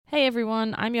Hey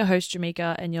everyone, I'm your host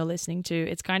Jamaica and you're listening to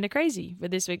It's Kinda Crazy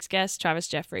with this week's guest, Travis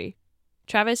Jeffery.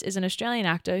 Travis is an Australian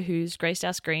actor who's graced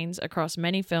our screens across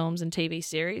many films and TV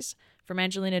series, from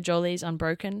Angelina Jolie's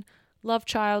Unbroken, Love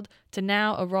Child, to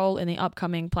now a role in the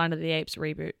upcoming Planet of the Apes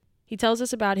reboot. He tells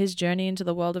us about his journey into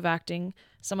the world of acting,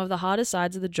 some of the harder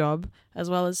sides of the job, as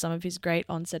well as some of his great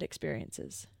on-set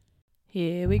experiences.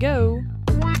 Here we go.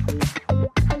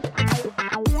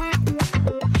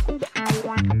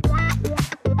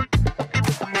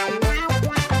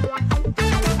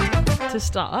 To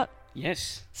start,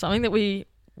 yes, something that we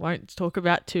won't talk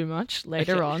about too much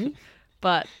later on,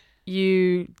 but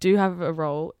you do have a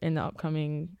role in the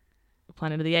upcoming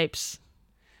Planet of the Apes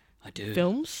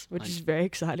films, which is very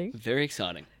exciting. Very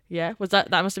exciting. Yeah, that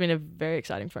must have been a very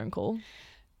exciting phone call.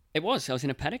 It was. I was in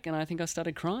a paddock and I think I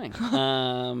started crying.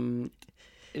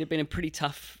 It had been a pretty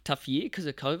tough year because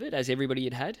of COVID, as everybody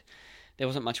had. There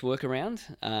wasn't much work around,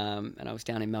 and I was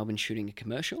down in Melbourne shooting a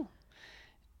commercial,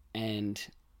 and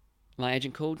my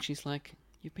agent called. She's like,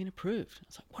 "You've been approved." I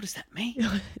was like, "What does that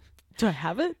mean? Do I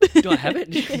have it? Do I have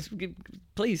it?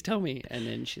 Please tell me." And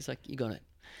then she's like, "You got it."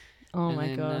 Oh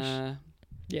my gosh.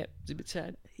 Yeah, it's a bit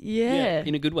sad. Yeah.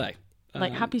 In a good way.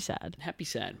 Like happy sad. Happy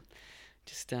sad.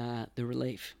 Just the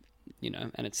relief,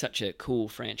 and it's such a cool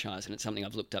franchise, and it's something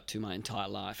I've looked up to my entire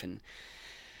life, and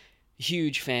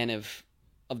huge fan of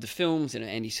the films and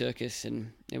Andy Serkis,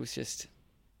 and it was just,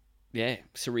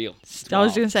 surreal. I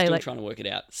was going to say, still like, trying to work it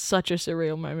out. Such a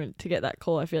surreal moment to get that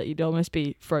call. I feel like you'd almost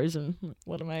be frozen.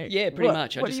 What am I? Yeah, pretty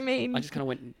much. What do you mean? I just kind of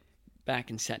went back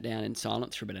and sat down in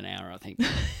silence for about an hour, I think.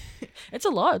 It's a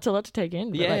lot. It's a lot to take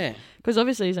in. Yeah. Because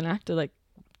obviously as an actor, like,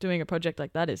 doing a project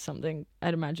like that is something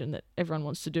I'd imagine that everyone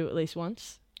wants to do at least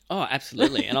once. Oh,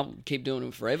 absolutely. And I'll keep doing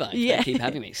them forever if they keep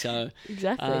having me. So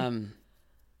exactly.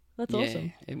 That's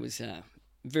awesome. It was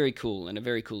very cool and a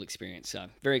very cool experience. So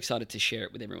very excited to share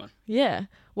it with everyone. Yeah.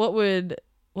 What would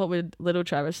little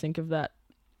Travis think of that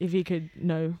if he could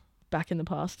know back in the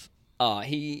past? Oh,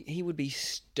 he would be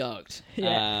stoked.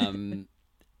 Yeah.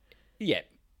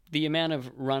 The amount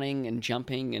of running and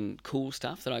jumping and cool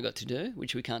stuff that I got to do,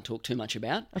 which we can't talk too much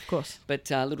about. Of course. But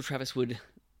little Travis would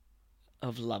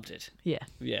have loved it. Yeah.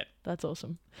 Yeah. That's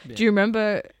awesome. Yeah. Do you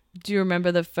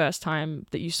remember the first time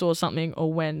that you saw something,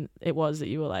 or when it was that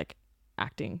you were like,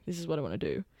 acting, this is what I want to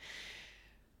do?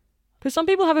 Because some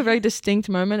people have a very distinct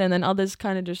moment and then others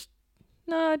kind of just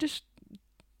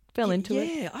fell into it.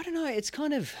 Yeah, I don't know. It's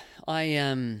kind of,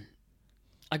 I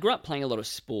grew up playing a lot of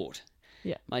sport.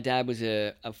 Yeah. My dad was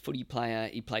a footy player.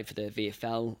 He played for the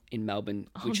VFL in Melbourne,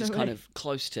 which is kind of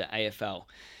close to AFL.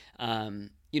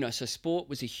 So sport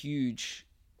was a huge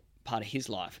part of his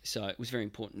life. So it was very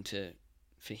important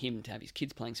for him to have his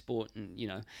kids playing sport, and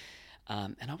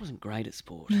and I wasn't great at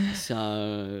sport,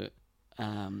 so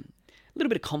a little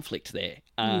bit of conflict there.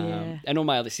 And all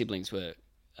my other siblings were.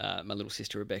 My little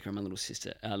sister Rebecca and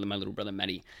my little brother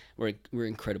Maddie were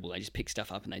incredible. They just pick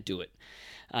stuff up and they do it.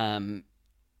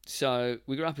 So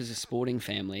we grew up as a sporting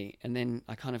family, and then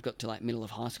I kind of got to like middle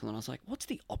of high school, and I was like, "What's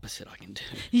the opposite I can do?"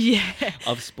 Yeah.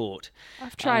 Of sport.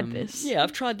 I've tried this. Yeah,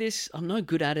 I've tried this. I'm no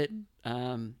good at it.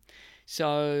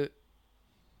 So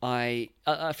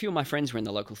a few of my friends were in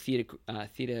the local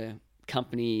theatre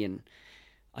company, and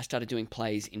I started doing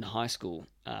plays in high school.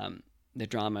 The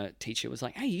drama teacher was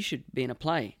like, "Hey, you should be in a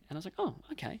play," and I was like, "Oh,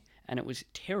 okay." And it was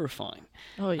terrifying.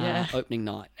 Oh yeah. Opening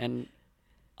night, and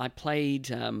I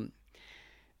played.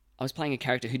 I was playing a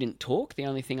character who didn't talk. The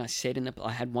only thing I said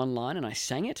I had one line and I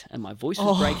sang it, and my voice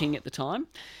was breaking at the time.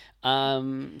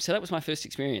 So that was my first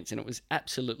experience, and it was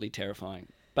absolutely terrifying,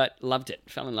 but loved it.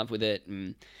 Fell in love with it.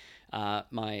 And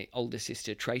my older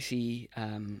sister Tracy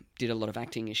did a lot of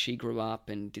acting as she grew up,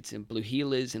 and did some Blue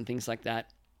Heelers and things like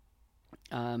that.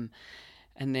 And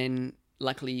then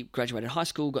luckily graduated high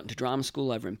school, got into drama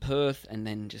school over in Perth, and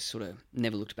then just sort of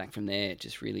never looked back from there.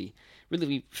 Just really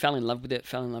fell in love with it,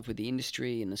 fell in love with the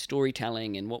industry and the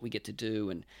storytelling and what we get to do.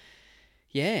 And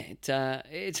yeah,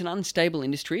 it's an unstable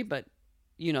industry, but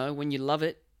when you love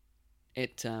it,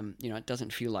 it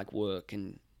doesn't feel like work,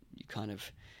 and you kind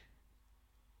of,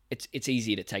 it's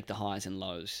easy to take the highs and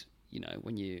lows,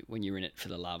 when you're in it for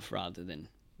the love, rather than,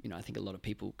 I think a lot of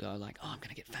people go like, "Oh, I'm going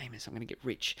to get famous, I'm going to get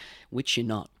rich," which you're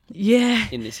not. Yeah.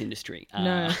 In this industry.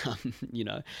 No.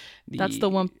 That's the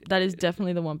one. That is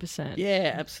definitely the 1%.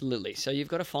 Yeah, absolutely. So you've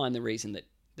got to find the reason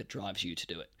that drives you to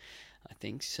do it, I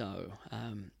think. So,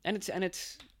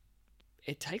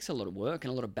 it takes a lot of work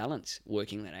and a lot of balance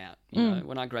working that out.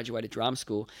 When I graduated drama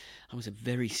school, I was a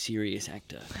very serious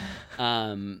actor.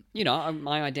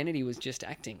 My identity was just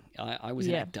acting. I was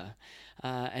an actor.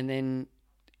 And then,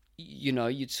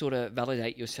 you'd sort of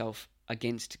validate yourself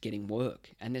against getting work,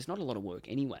 and there's not a lot of work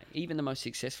anyway. Even the most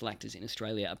successful actors in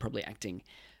Australia are probably acting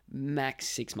max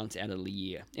 6 months out of the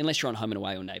year, unless you're on Home and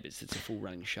Away or Neighbours. It's a full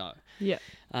running show. Yeah.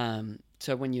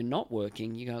 So when you're not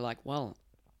working, you go like, well,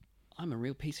 I'm a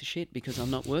real piece of shit because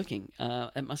I'm not working.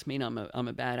 It must mean I'm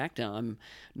a bad actor. I'm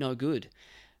no good.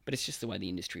 But it's just the way the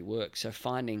industry works. So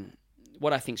finding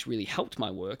what I think's really helped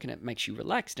my work, and it makes you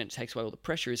relaxed and it takes away all the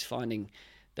pressure, is finding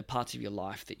the parts of your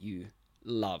life that you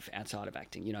love outside of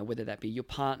acting. You know, whether that be your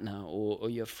partner or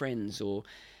your friends, or,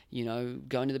 you know,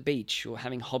 going to the beach or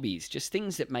having hobbies, just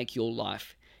things that make your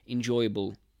life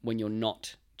enjoyable when you're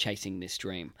not chasing this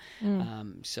dream.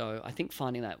 So I think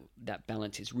finding that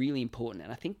balance is really important.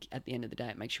 And I think at the end of the day,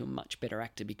 it makes you a much better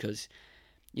actor because,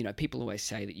 you know, people always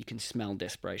say that you can smell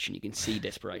desperation, you can see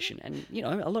desperation. And, you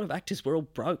know, a lot of actors, we're all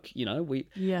broke, you know, we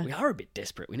are a bit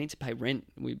desperate. We need to pay rent.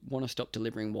 We want to stop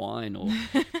delivering wine or,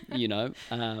 you know.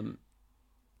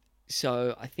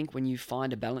 So I think when you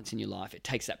find a balance in your life, it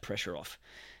takes that pressure off.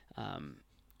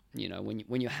 You know,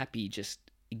 when you're happy just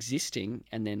existing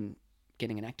and then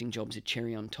getting an acting job's a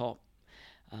cherry on top,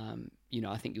 you know,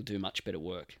 I think you'll do much better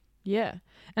work. Yeah.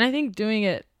 And I think doing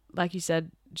it, like you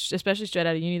said, especially straight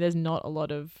out of uni, there's not a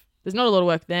lot of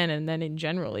work then, and then in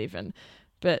general even.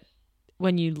 But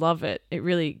when you love it, it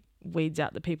really weeds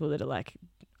out the people that are like,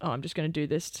 oh, I'm just going to do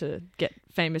this to get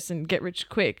famous and get rich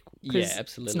quick. Yeah,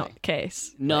 absolutely. It's not the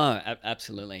case. No,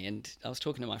 absolutely. And I was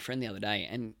talking to my friend the other day,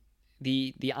 and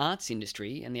the arts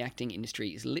industry and the acting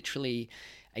industry is literally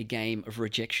a game of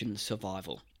rejection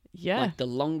survival. Yeah. Like, the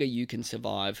longer you can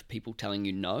survive people telling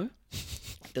you no,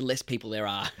 the less people there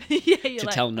are to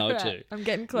tell no to. I'm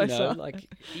getting closer. You know,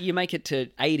 like, you make it to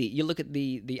 80. You look at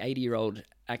the 80-year-old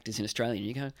actors in Australia and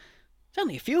you go, there's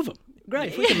only a few of them. Great.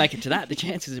 If we can make it to that, the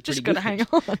chances are pretty good.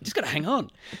 Just got to hang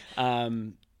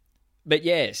on. But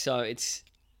yeah, so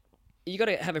you got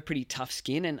to have a pretty tough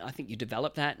skin, and I think you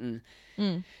develop that. And,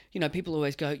 you know, people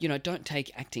always go, you know, don't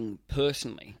take acting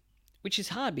personally, which is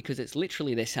hard because it's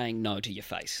literally they're saying no to your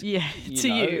face. Yeah, you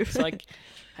know? It's like,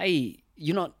 hey,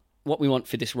 you're not what we want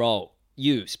for this role,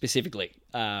 you specifically.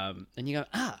 And you go,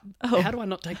 how do I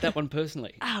not take that one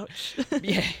personally? Ouch.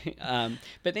 Yeah.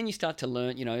 But then you start to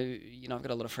learn, you know, I've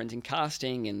got a lot of friends in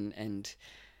casting and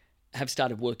have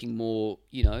started working more,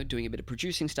 you know, doing a bit of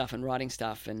producing stuff and writing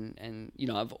stuff. And you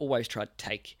know, I've always tried to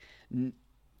take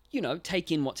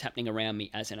in what's happening around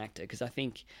me as an actor, because I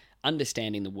think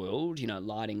understanding the world, you know,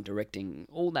 lighting, directing,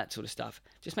 all that sort of stuff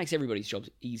just makes everybody's jobs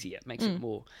easier. It makes it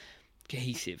more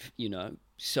cohesive, you know.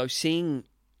 So seeing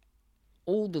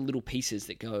all the little pieces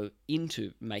that go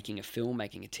into making a film,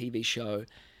 making a TV show,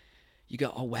 you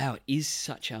go, oh, wow, it is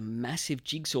such a massive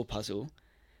jigsaw puzzle.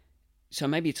 So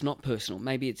maybe it's not personal.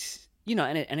 Maybe it's, you know,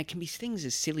 and it can be things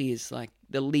as silly as, like,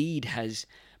 the lead has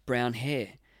brown hair.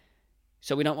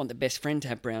 So we don't want the best friend to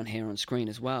have brown hair on screen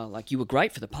as well. Like, you were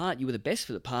great for the part, you were the best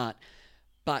for the part,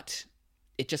 but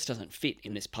it just doesn't fit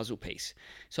in this puzzle piece.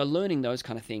 So learning those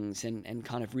kind of things and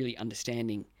kind of really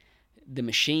understanding the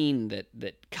machine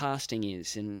that casting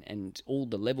is and all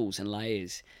the levels and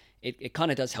layers, it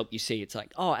kind of does help you see. It's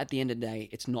like, oh, at the end of the day,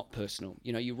 it's not personal.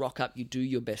 You know, you rock up, you do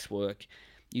your best work,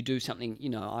 you do something, you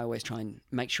know, I always try and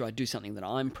make sure I do something that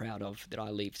I'm proud of, that I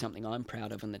leave something I'm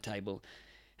proud of on the table.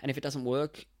 And if it doesn't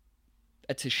work,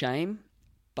 it's a shame,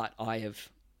 but I have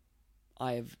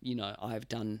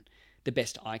done the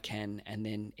best I can, and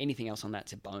then anything else on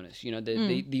that's a bonus. You know,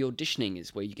 the auditioning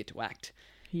is where you get to act.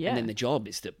 Yeah. And then the job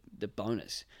is the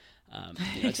bonus.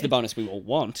 You know, it's the bonus we all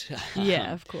want.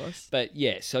 Yeah, of course. But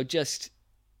yeah, so just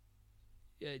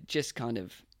kind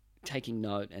of taking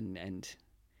note and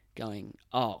going,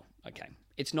 oh, okay,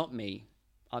 it's not me.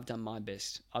 I've done my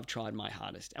best. I've tried my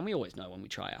hardest. And we always know when we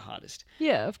try our hardest.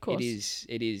 Yeah, of course.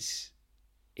 It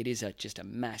is just a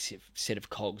massive set of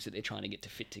cogs that they're trying to get to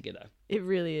fit together. It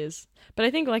really is. But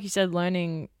I think, like you said,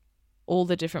 learning all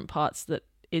the different parts that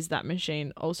is that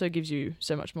machine also gives you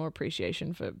so much more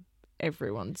appreciation for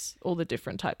all the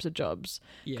different types of jobs.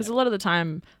 Because a lot of the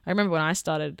time, I remember when I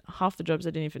started, half the jobs I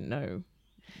didn't even know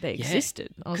they existed.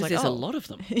 I was like, there's a lot of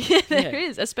them. Yeah, there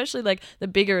is. Especially like the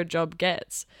bigger a job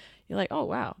gets, you're like, oh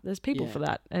wow, there's people for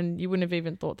that, and you wouldn't have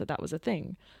even thought that was a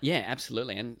thing. Yeah,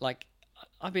 absolutely. And like,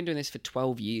 I've been doing this for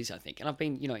 12 years, I think, and I've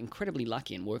been, you know, incredibly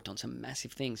lucky and worked on some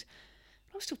massive things.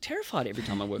 I'm still terrified every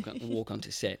time I walk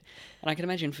onto set. And I can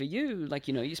imagine for you, like,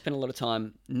 you know, you spend a lot of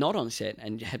time not on set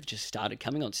and have just started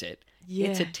coming on set. Yeah.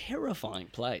 It's a terrifying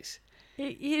place.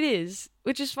 It is,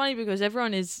 which is funny because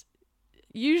everyone is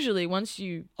usually, once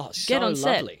you get on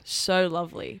set, so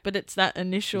lovely. But it's that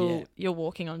initial, you're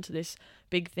walking onto this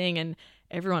big thing, and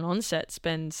everyone on set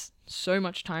spends so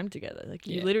much time together. Like,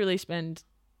 you literally spend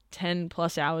 10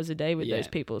 plus hours a day with those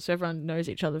people. So everyone knows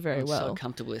each other very well. So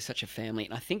comfortable. It's such a family.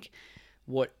 And I think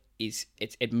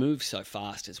it moves so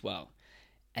fast as well.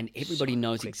 And everybody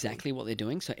knows exactly what they're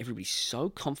doing. So everybody's so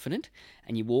confident.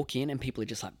 And you walk in and people are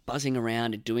just like buzzing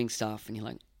around and doing stuff. And you're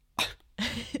like,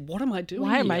 what am I doing?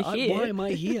 Why am I here? Why am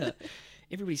I here?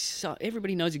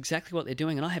 Everybody knows exactly what they're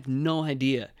doing. And I have no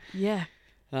idea. Yeah.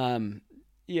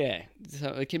 Yeah. So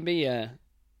it can be an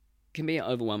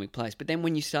overwhelming place. But then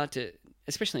when you start to,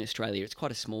 especially in Australia, it's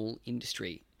quite a small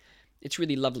industry. It's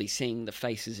really lovely seeing the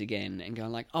faces again and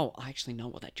going like, oh, I actually know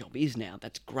what that job is now.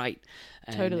 That's great.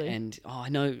 Totally. And I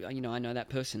know that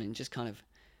person, and just kind of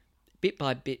bit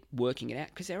by bit working it out,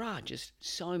 because there are just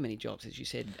so many jobs, as you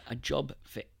said, a job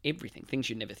for everything, things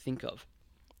you'd never think of.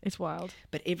 It's wild.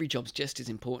 But every job's just as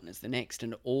important as the next,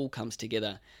 and it all comes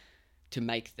together to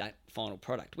make that final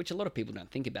product, which a lot of people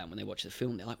don't think about when they watch the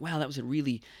film. They're like, wow, that was a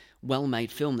really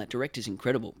well-made film. That director's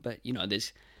incredible. But,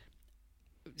 there's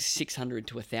 600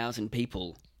 to 1,000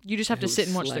 people. You just have to sit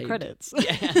and watch the credits.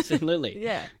 Yeah, absolutely.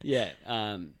 Yeah. Yeah.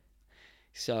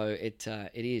 So it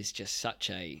is just such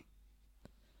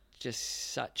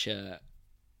a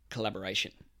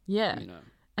collaboration. Yeah.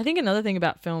 I think another thing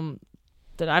about film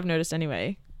that I've noticed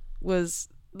anyway was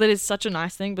that it's such a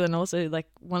nice thing, but then also like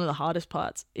one of the hardest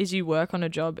parts is you work on a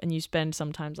job and you spend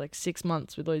sometimes like 6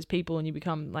 months with those people and you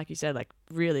become, like you said, like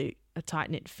really a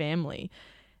tight-knit family.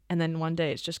 And then one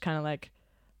day it's just kind of like,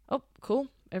 oh, cool,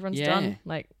 everyone's done.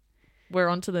 Like, we're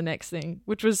on to the next thing,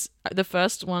 which was the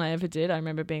first one I ever did. I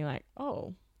remember being like,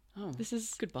 oh, this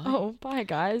is goodbye. Oh, bye,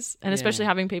 guys. And especially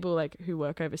having people like who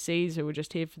work overseas who were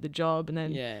just here for the job, and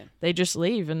then they just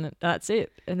leave and that's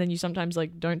it. And then you sometimes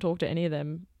like don't talk to any of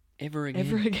them ever again.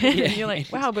 Yeah. And you're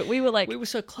like, wow, but we were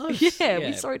so close. Yeah,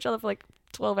 we saw each other for like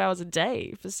 12 hours a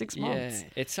day for 6 months. Yeah,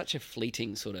 it's such a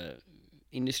fleeting sort of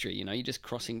industry, you're just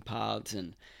crossing paths.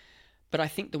 But I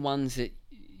think the ones that,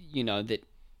 that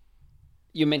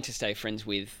you're meant to stay friends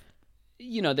with,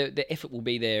 the effort will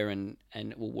be there and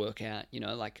it will work out.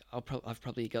 Like I've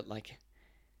probably got like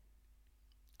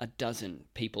a dozen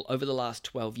people over the last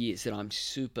 12 years that I'm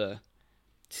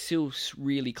still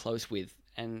really close with,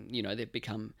 and they've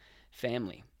become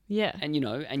family. Yeah. And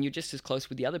and you're just as close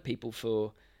with the other people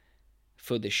for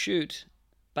the shoot,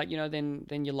 but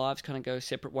then your lives kind of go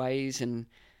separate ways, and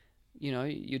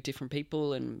you're different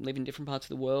people and live in different parts of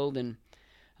the world, and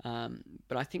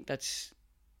but I think that's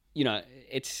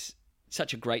it's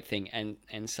such a great thing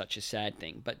and such a sad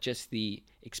thing, but just the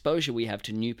exposure we have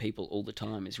to new people all the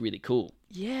time is really cool.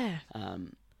 Yeah.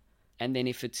 And then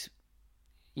if it's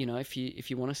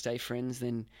if you want to stay friends,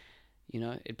 then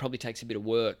it probably takes a bit of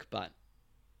work, but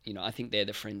I think they're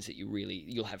the friends that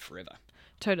you'll have forever.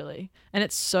 Totally. And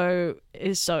it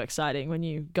is so exciting when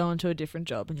you go into a different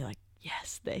job and you're like,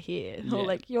 yes, they're here. Yeah. Or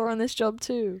like, you're on this job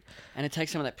too. And it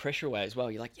takes some of that pressure away as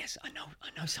well. You're like, yes, I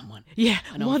know someone. Yeah.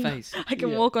 I know a face. I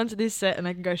can walk onto this set and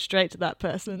I can go straight to that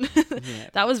person.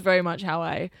 That was very much how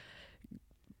I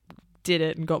did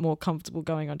it and got more comfortable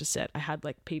going onto set. I had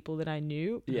like people that I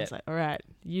knew. And I was like, all right,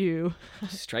 you.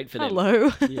 Straight for them.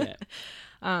 Hello. Yeah.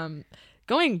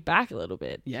 Going back a little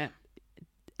bit. Yeah.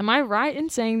 Am I right in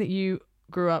saying that you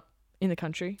grew up in the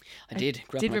country? I did.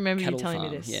 I did remember you telling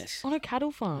farm, me this. Yes. On a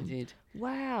cattle farm. I did.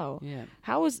 Wow. Yeah.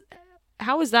 How was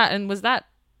that? And was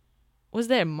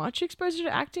there much exposure to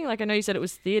acting? Like, I know you said it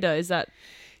was theatre. Is that?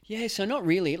 Yeah. So not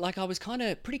really. Like, I was kind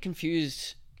of pretty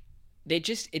confused. There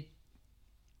just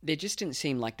didn't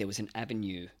seem like there was an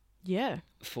avenue. Yeah.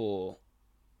 For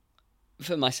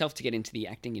myself to get into the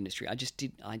acting industry. I just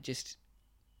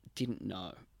didn't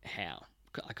know how.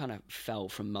 I kind of fell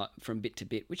from bit to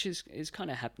bit, which is kind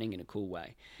of happening in a cool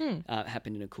way.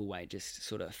 Happened in a cool way, just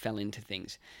sort of fell into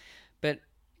things. But,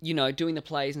 doing the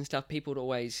plays and stuff, people would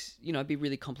always, be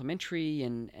really complimentary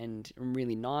and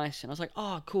really nice. And I was like,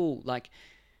 oh, cool. Like,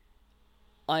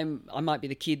 I might be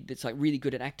the kid that's like really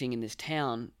good at acting in this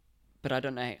town, but I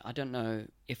don't know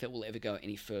if it will ever go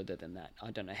any further than that.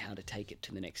 I don't know how to take it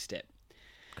to the next step.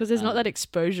 Because there's not that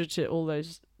exposure to all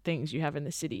those things you have in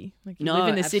the city. Like, you live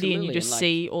in the city and you just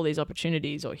see all these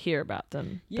opportunities or hear about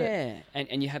them. Yeah,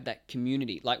 and you have that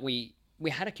community. Like, we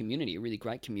had a community, a really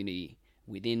great community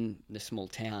within the small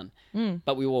town,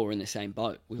 but we all were in the same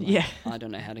boat. We were like, I don't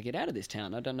know how to get out of this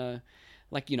town. I don't know.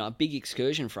 Like, a big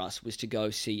excursion for us was to go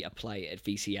see a play at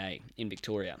VCA in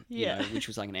Victoria, which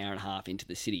was like an hour and a half into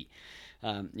the city,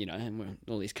 and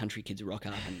all these country kids rock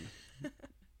up and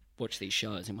watch these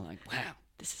shows, and we're like, wow.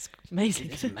 This is amazing.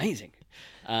 It's amazing.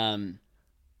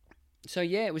 So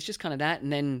yeah, it was just kind of that,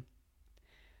 and then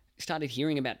started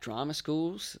hearing about drama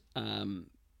schools.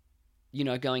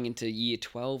 Going into year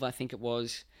 12, I think it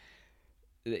was.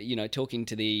 Talking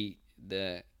to the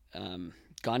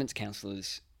guidance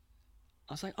counsellors,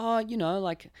 I was like, oh, you know,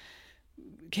 like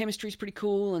chemistry's pretty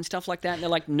cool and stuff like that. And they're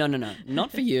like, no,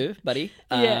 not for you, buddy.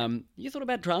 Yeah. You thought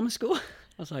about drama school? I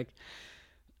was like,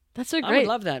 that's so I great. would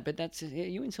love that, but are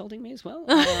you insulting me as well?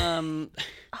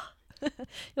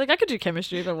 Like, I could do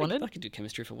chemistry if I wanted. I could do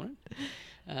chemistry if I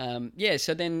wanted. Yeah,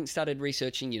 so then started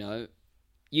researching, you know,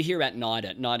 you hear about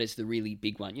NIDA. NIDA's the really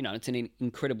big one. You know, it's an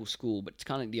incredible school, but it's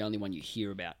kind of the only one you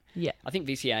hear about. Yeah. I think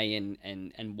VCA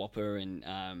and Whopper and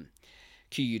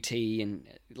QUT and,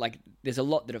 like, there's a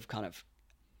lot that have kind of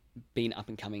been up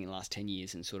and coming in the last 10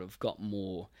 years and sort of got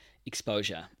more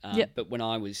exposure. But when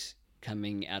I was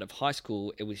coming out of high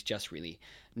school, it was just really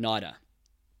NIDA.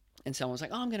 And so I was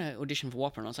like, oh, I'm going to audition for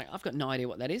Whopper. And I was like, I've got no idea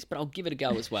what that is, but I'll give it a go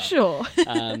as well. Sure.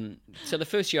 So the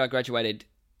first year I graduated,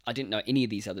 I didn't know any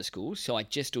of these other schools, so I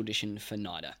just auditioned for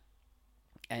NIDA.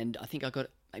 And I think I got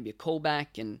maybe a call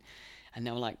back, and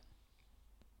they were like,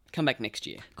 come back next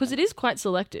year. Because it is quite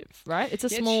selective, right? It's a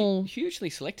small... It's hugely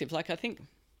selective. Like, I think,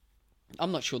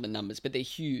 I'm not sure the numbers, but they're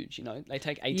huge, you know. They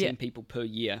take 18 people per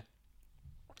year,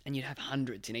 and you'd have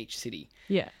hundreds in each city.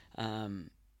 Yeah.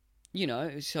 You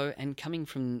know, so, and coming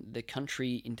from the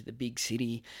country into the big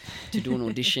city to do an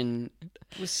audition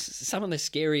was some of the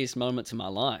scariest moments of my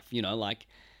life, you know, like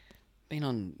being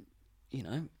on, you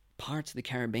know, Pirates of the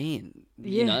Caribbean,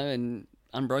 you know, and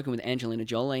Unbroken with Angelina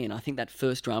Jolie. And I think that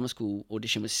first drama school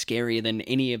audition was scarier than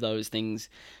any of those things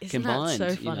combined. Isn't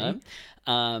that so funny?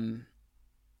 You know?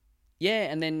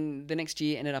 Yeah, and then the next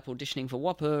year ended up auditioning for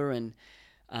Whopper, and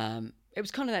it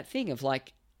was kind of that thing of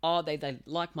like, oh, they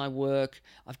like my work,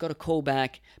 I've got a call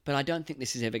back, but I don't think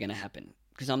this is ever going to happen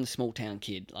because I'm the small town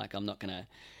kid. Like, I'm not going to...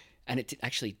 And it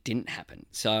actually didn't happen.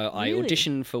 So I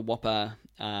auditioned for Whopper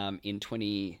in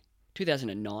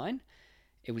 2009.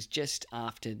 It was just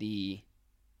after the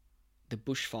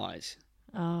bushfires.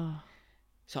 Oh.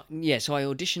 So I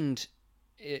auditioned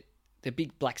the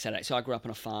big Black Saturday. So I grew up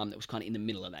on a farm that was kind of in the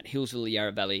middle of that, Hillsville,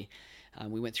 Yarra Valley.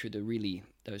 We went through those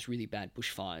really bad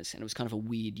bushfires, and it was kind of a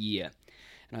weird year.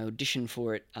 And I auditioned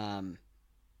for it at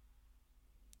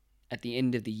the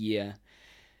end of the year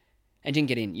and didn't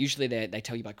get in. Usually they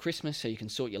tell you by Christmas so you can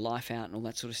sort your life out and all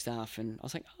that sort of stuff. And I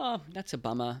was like, oh, that's a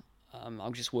bummer.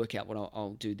 I'll just work out what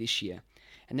I'll do this year.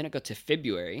 And then it got to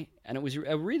February, and it was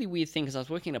a really weird thing because I was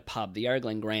working in a pub, the Yarra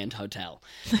Grand Hotel.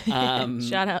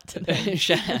 Shout out to them.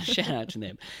 shout out to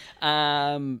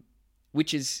them.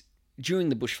 Which is, during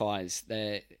the bushfires,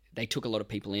 they took a lot of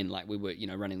people in. Like, we were, you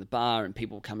know, running the bar and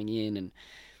people coming in, and,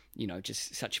 you know,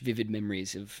 just such vivid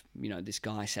memories of, you know, this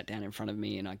guy sat down in front of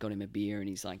me and I got him a beer, and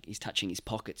he's touching his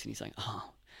pockets and he's like,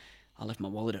 oh, I left my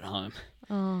wallet at home.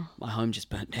 Oh. My home just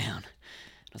burnt down. And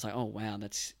I was like, oh, wow,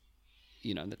 that's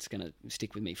going to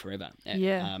stick with me forever.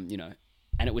 Yeah. You know,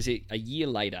 and it was a year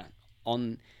later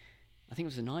on, I think it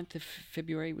was the 9th of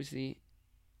February was the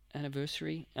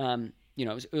anniversary. You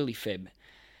know, it was early Feb.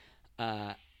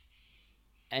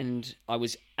 And I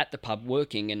was at the pub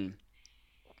working, and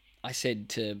I said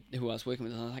to who I was working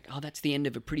with, I was like, oh, that's the end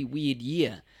of a pretty weird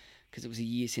year, because it was a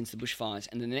year since the bushfires.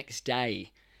 And the next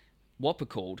day, Whopper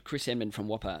called, Chris Edmond from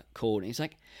Whopper called, and he's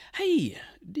like, hey,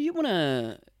 do you want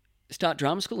to start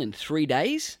drama school in 3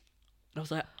 days? And I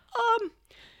was like,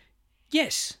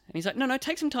 yes. And he's like, no,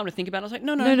 take some time to think about it. I was like,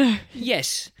 no.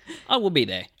 Yes, I will be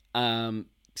there.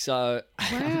 So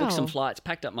I booked some flights,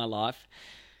 packed up my life,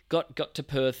 got to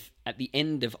Perth at the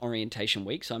end of orientation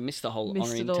week, so I missed the whole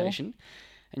orientation,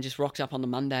 and just rocked up on the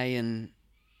Monday and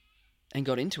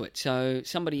got into it. So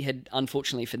somebody had,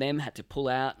 unfortunately for them, had to pull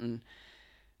out, and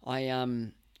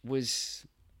I was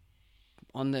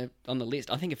on the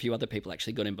list. I think a few other people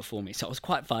actually got in before me, so I was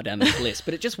quite far down the list,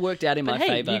 but it just worked out in my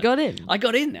favour. You got in. I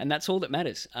got in, and that's all that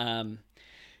matters. So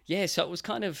it was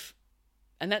kind of,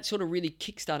 and that sort of really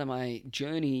kickstarted my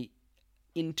journey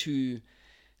into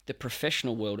the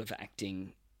professional world of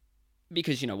acting,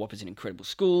 because, you know, Whopper's an incredible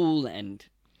school, and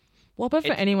Whopper,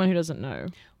 for anyone who doesn't know,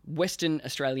 Western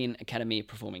Australian Academy of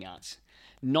Performing Arts,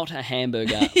 not a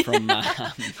hamburger from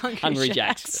Hungry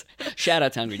Jack's. Shout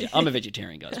out to Hungry Jack's. I'm a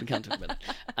vegetarian, guys. We can't talk about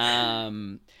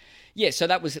that. So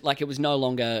that was like, it was no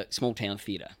longer small town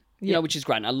theatre, you know, which is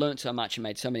great. And I learned so much and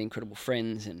made so many incredible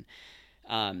friends, and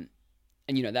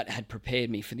you know, that had prepared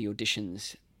me for the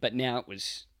auditions. But now it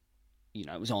was, you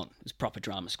know, it was proper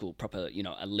drama school, proper, you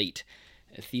know, elite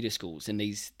theatre schools, and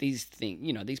these things,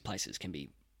 you know, these places can be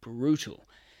brutal.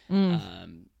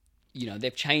 You know,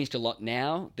 they've changed a lot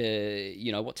now,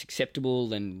 you know, what's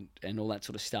acceptable and all that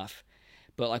sort of stuff.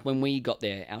 But like, when we got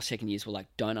there, our second years were like,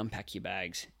 don't unpack your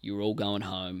bags, you're all going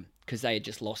home, because they had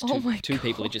just lost two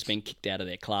people had just been kicked out of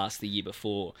their class the year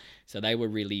before. So they were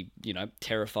really, you know,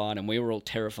 terrified, and we were all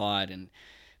terrified, and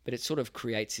but it sort of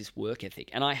creates this work ethic.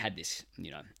 And I had this,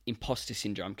 imposter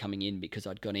syndrome coming in because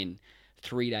I'd gone in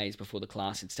 3 days before the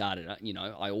class had started.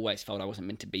 I always felt I wasn't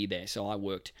meant to be there. So I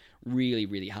worked really,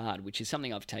 really hard, which is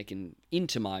something I've taken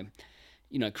into my,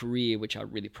 career, which I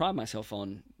really pride myself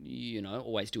on,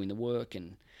 always doing the work.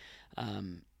 And,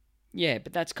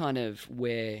 but that's kind of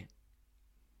where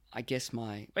I guess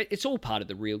it's all part of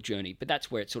the real journey, but that's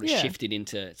where it sort of shifted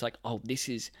into, it's like, oh, this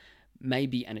is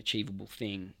maybe an achievable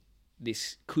thing.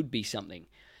 This could be something.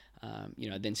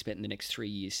 Then spent the next 3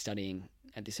 years studying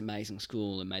at this amazing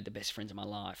school and made the best friends of my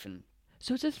life. And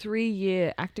so it's a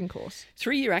 3-year acting course.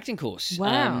 3-year acting course.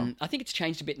 Wow. I think it's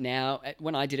changed a bit now.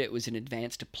 When I did it, it was an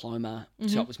advanced diploma,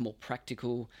 so it was more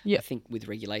practical. Yep. I think with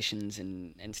regulations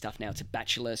and stuff now, it's a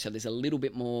bachelor, so there's a little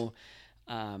bit more,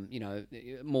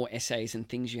 more essays and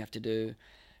things you have to do.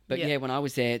 But when I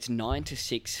was there, it's 9 to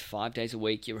 6, 5 days a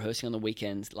week. You're rehearsing on the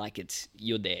weekends, like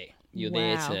you're there. You're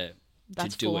there to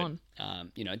do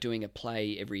it. Doing a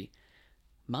play every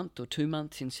month or 2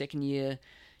 months in second year.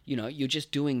 You're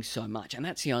just doing so much, and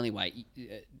that's the only way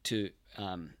to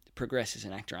progress as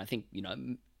an actor. I think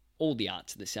all the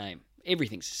arts are the same.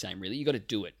 Everything's the same, really. You got to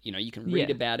do it. You can read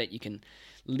about it, you can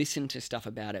listen to stuff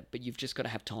about it, but you've just got to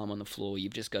have time on the floor.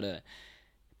 You've just got to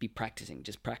be practicing,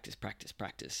 just practice.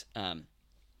 And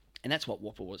that's what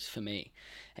Whopper was for me.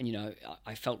 And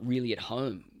I felt really at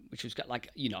home, which was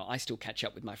I still catch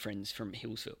up with my friends from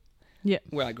Hillsville,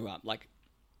 where I grew up, like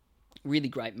really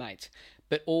great mates,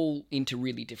 but all into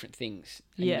really different things.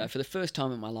 And, for the first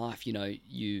time in my life,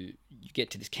 you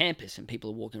get to this campus and people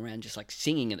are walking around just like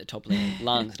singing at the top of their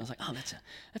lungs, and I was like, oh,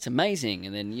 that's amazing.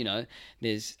 And then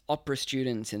there's opera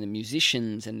students and the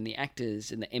musicians and the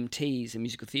actors and the MTs and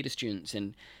musical theatre students,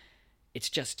 and it's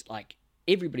just like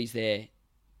everybody's there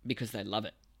because they love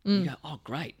it. You go, oh,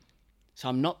 great. So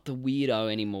I'm not the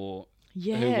weirdo anymore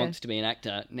who wants to be an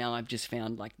actor. Now I've just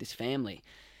found like this family.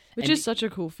 Which is such a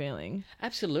cool feeling.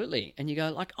 Absolutely. And you go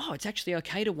like, oh, it's actually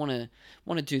okay to want to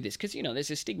do this. Because,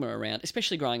 there's a stigma around,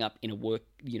 especially growing up in a work,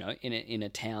 in a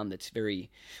town that's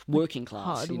very working class.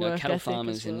 Hard work cattle ethic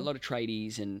farmers as well. and a lot of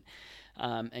tradies. And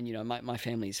my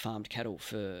family's farmed cattle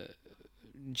for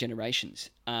generations.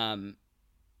 That,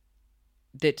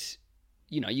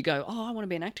 you go, oh, I want to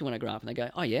be an actor when I grow up. And they go,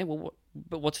 oh, yeah, well,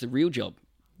 but what's the real job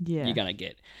you're going to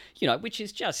get? Which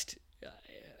is just...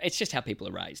 it's just how people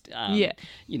are raised.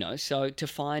 So to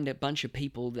find a bunch of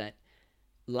people that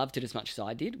loved it as much as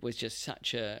I did was just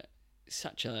such a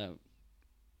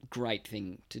great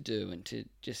thing to do, and to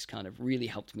just kind of really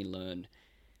helped me learn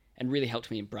and really helped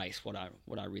me embrace what I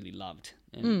really loved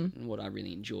and what I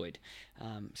really enjoyed.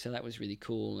 So that was really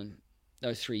cool. And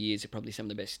those 3 years are probably some of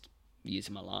the best years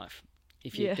of my life.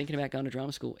 If you're thinking about going to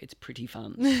drama school, it's pretty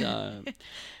fun. So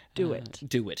Do it.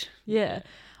 Do it. Yeah.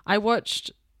 I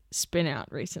watched Spin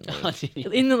Out recently.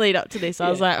 In the lead up to this, I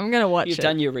was like, I'm going to watch it. You've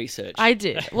done your research. I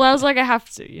did. Well, I was like, I have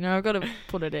to, I've got to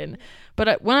put it in.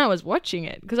 But when I was watching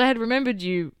it, because I had remembered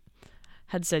you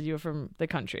had said you were from the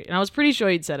country, and I was pretty sure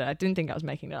you'd said it. I didn't think I was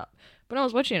making it up. But when I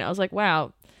was watching it, I was like,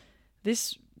 wow,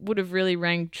 this would have really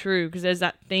rang true, because there's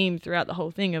that theme throughout the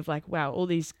whole thing of like, wow, all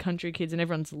these country kids and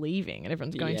everyone's leaving and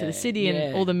everyone's going to the city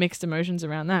and all the mixed emotions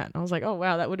around that. And I was like, oh,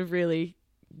 wow, that would have really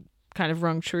kind of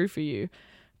rung true for you.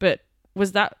 But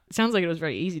sounds like it was a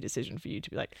very easy decision for you to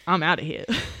be like, I'm out of here.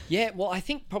 Yeah, well, I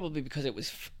think probably because it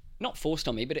was not forced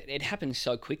on me, but it happened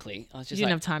so quickly. I was just you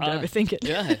didn't have time to overthink it.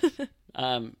 Yeah.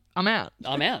 I'm out.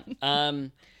 I'm out.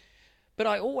 But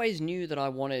I always knew that I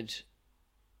wanted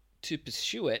to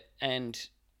pursue it, and,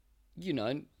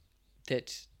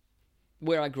 that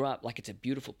where I grew up, like, it's a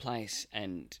beautiful place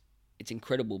and it's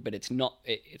incredible, but it's not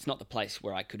the place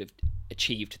where I could have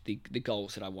achieved the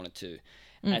goals that I wanted to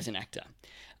as an actor.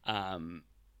 But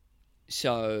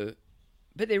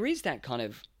there is that kind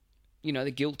of,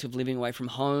 the guilt of living away from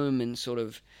home and sort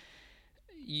of,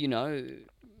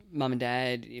 mum and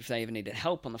dad, if they ever needed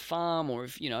help on the farm, or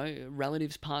if,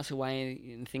 relatives pass away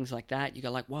and things like that, you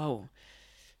go like, whoa,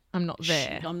 I'm not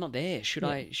there. I'm not there. Should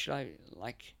I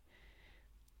like,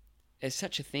 there's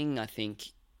such a thing, I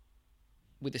think,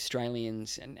 with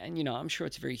Australians, and I'm sure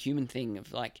it's a very human thing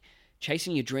of like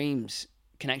chasing your dreams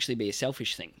can actually be a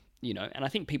selfish thing. And I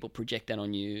think people project that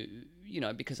on you,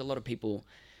 because a lot of people,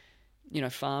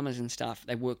 farmers and stuff,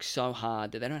 they work so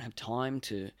hard that they don't have time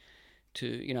to,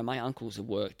 my uncles have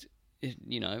worked,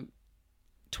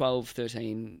 12,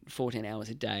 13, 14 hours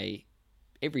a day,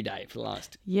 every day for the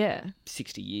last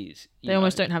 60 years. They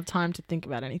almost don't have time to think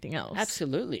about anything else.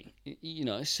 Absolutely.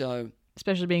 So...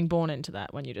 especially being born into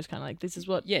that, when you're just kind of like, this is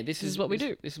what we do. This is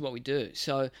what we do.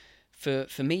 So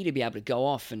for me to be able to go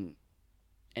off and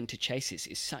to chase this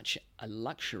is such a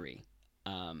luxury.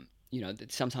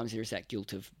 that sometimes there is that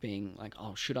guilt of being like,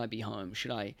 oh, should I be home?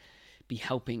 Should I be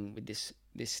helping with this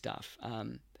stuff?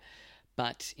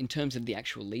 But in terms of the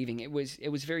actual leaving, it was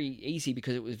very easy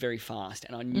because it was very fast,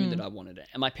 and I knew that I wanted it.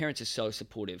 And my parents are so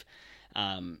supportive.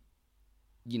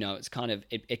 It's kind of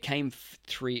it came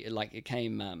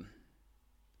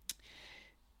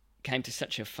came to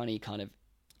such a funny kind of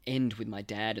end with my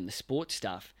dad and the sports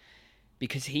stuff,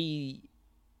 because he,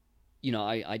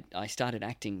 I started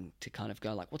acting to kind of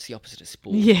go like, what's the opposite of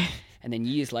sport? Yeah. And then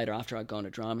years later, after I'd gone to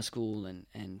drama school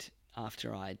and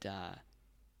after I'd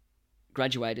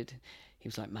graduated, he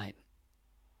was like, mate,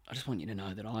 I just want you to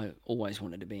know that I always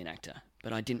wanted to be an actor,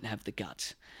 but I didn't have the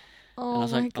guts. Oh, and I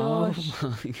was my like, gosh.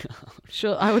 oh my God.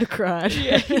 Sure, I would have cried.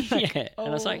 Yeah. Like, And I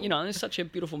was like, it's such a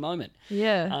beautiful moment.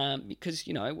 Yeah. Because,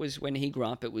 it was when he grew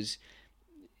up, it was,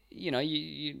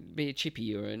 you be a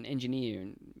chippy or an engineer,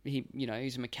 and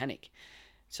he's a mechanic.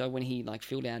 So when he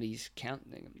filled out his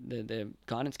the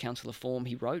guidance counselor form,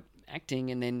 he wrote acting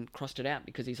and then crossed it out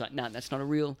because he's like, no, it's not a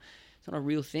real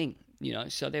thing,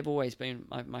 So they've always been,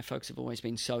 my folks have always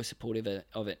been so supportive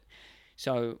of it.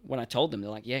 So when I told them,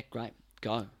 they're like, yeah, great,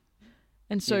 go.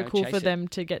 And so cool for them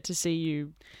to get to see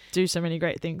you do so many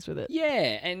great things with it.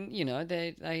 Yeah, and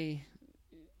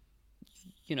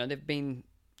they've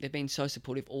been so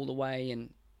supportive all the way,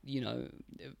 and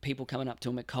people coming up to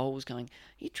them at Coles going,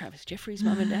 "You Travis Jeffrey's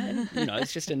mum and dad."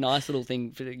 It's just a nice little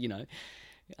thing for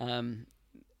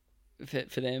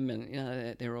for them,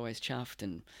 and they're always chuffed,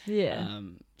 and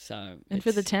and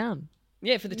for the town.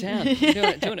 Yeah, for the town,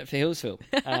 doing it for Hillsville.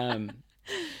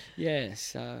 Yeah,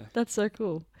 so that's so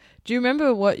cool. Do you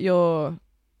remember what your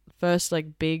first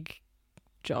big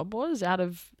job was out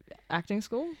of acting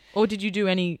school, or did you do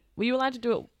any? Were you allowed to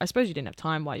do it? I suppose you didn't have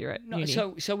time while you're at uni.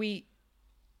 So we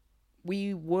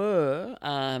were.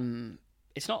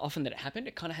 It's not often that it happened.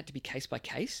 It kind of had to be case by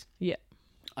case. Yeah,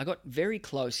 I got very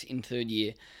close in third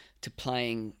year to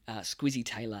playing Squizzy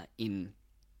Taylor in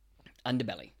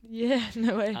Underbelly. Yeah,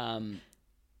 no way.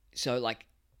 So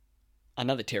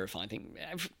another terrifying thing.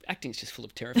 Acting's just full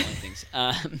of terrifying things.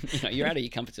 You're out of your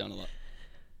comfort zone a lot.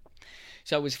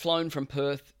 So I was flown from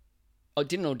Perth. I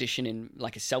did an audition in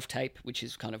a self-tape, which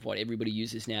is kind of what everybody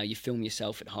uses now. You film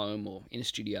yourself at home or in a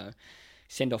studio,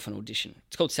 send off an audition.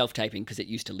 It's called self-taping because it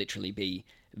used to literally be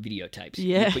videotapes.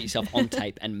 Yeah. You put yourself on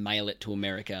tape and mail it to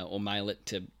America or mail it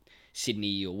to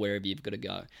Sydney or wherever you've got to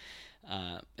go.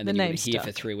 And then you're here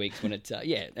for 3 weeks when it's,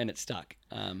 and it's stuck.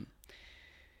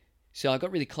 So I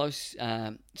got really close.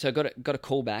 So I got a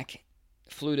call back,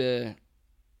 flew to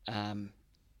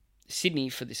Sydney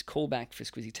for this callback for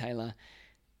Squizzy Taylor,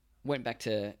 went back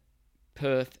to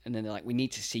Perth, and then they're like, we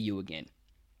need to see you again.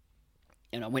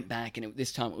 And I went back, and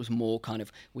this time it was more kind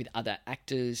of with other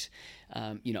actors.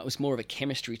 It was more of a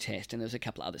chemistry test, and there was a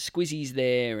couple of other Squizzies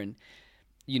there, and,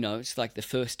 it's like the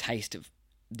first taste of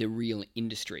the real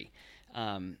industry.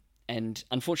 And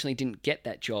unfortunately didn't get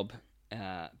that job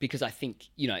because I think,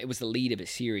 it was the lead of a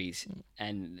series,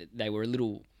 and they were a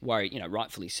little worried,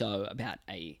 rightfully so, about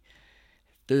a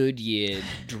third-year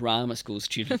drama school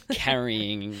student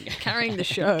carrying the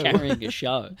show. carrying a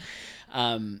show.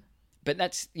 But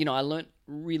that's, I learnt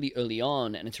really early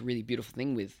on, and it's a really beautiful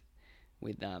thing with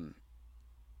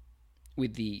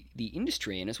the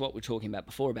industry, and it's what we're talking about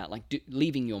before about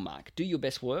leaving your mark. Do your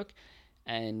best work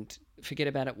and forget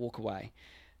about it, walk away.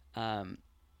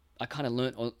 I kind of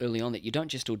learnt early on that you don't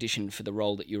just audition for the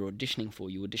role that you're auditioning for,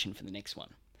 you audition for the next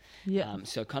one. Yeah.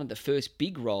 So kind of the first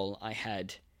big role I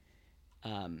had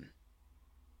out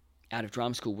of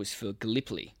drama school was for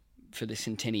Gallipoli, for the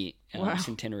centenary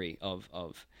of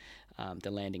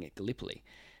the landing at Gallipoli.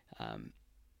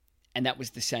 And that was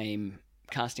the same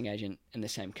casting agent and the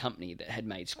same company that had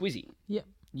made Squizzy. Yep.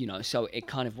 So it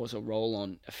kind of was a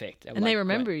roll-on effect. And they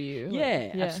remember you.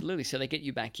 Yeah, absolutely. So they get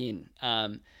you back in.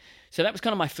 So that was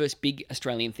kind of my first big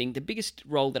Australian thing. The biggest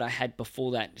role that I had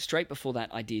before that, straight before that,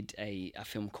 I did a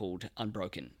film called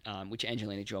Unbroken, which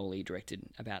Angelina Jolie directed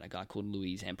about a guy called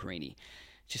Louis Zamperini.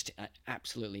 Just an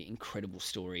absolutely incredible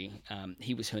story.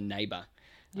 He was her neighbour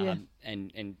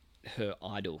and her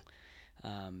idol.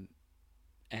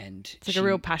 And it's a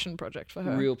real passion project for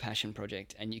her. Real passion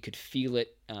project. And you could feel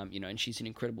it, and she's an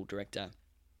incredible director.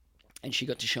 And she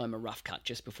got to show him a rough cut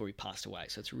just before he passed away.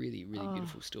 So it's a really, really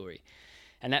beautiful story.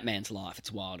 And that man's life,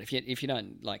 it's wild. If you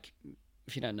don't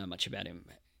know much about him,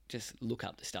 just look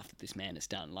up the stuff that this man has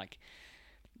done.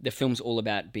 The film's all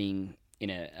about being in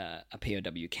a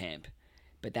POW camp,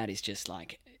 but that is just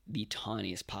the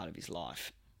tiniest part of his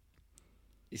life.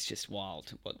 It's just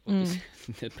wild what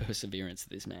the perseverance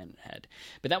that this man had.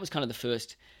 But that was kind of the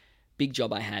first big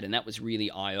job I had, and that was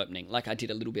really eye-opening. I did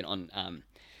a little bit on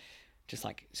just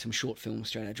like some short films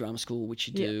straight out of drama school, which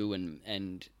you do,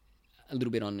 and a little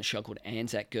bit on a show called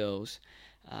Anzac Girls,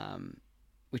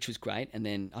 which was great. And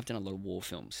then I've done a lot of war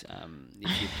films.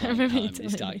 If you're playing at home, you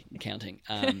start counting.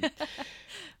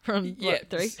 From what,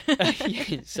 3?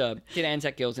 So did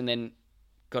Anzac Girls and then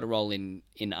got a role in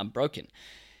Unbroken.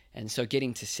 And so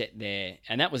getting to set there,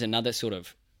 and that was another sort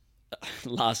of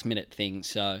last minute thing.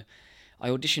 So I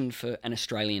auditioned for an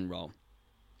Australian role,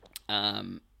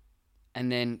 and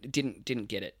then didn't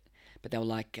get it. But they were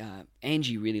like,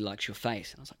 Angie really likes your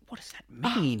face. And I was like, what does that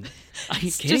mean? Are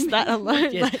you kidding just me? that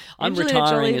alone. Yeah. Like, I'm Angelina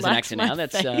retiring Jolie as an likes actor my now.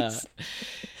 That's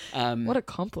what a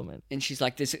compliment. and she's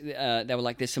like, "This." They were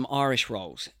like, "There's some Irish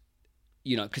roles,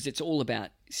 because it's all about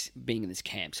being in this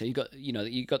camp. So you got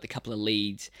the couple of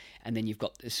leads, and then you've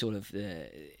got the sort of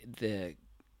the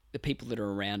people that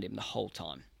are around him the whole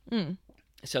time." Mm.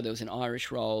 So there was an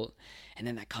Irish role, and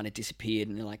then that kind of disappeared.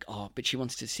 And they're like, "Oh, but she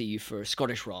wants to see you for a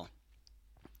Scottish role."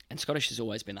 And Scottish has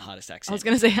always been the hardest accent. I was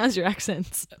going to say, how's your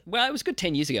accent? Well, it was good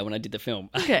 10 years ago when I did the film.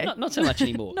 Okay. not so much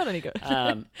anymore. Not any good.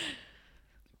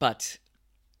 But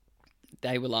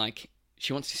they were like,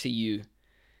 she wants to see you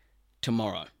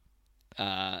tomorrow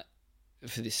for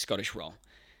this Scottish role.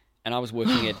 And I was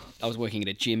working at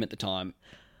a gym at the time,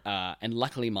 and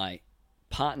luckily my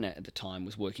partner at the time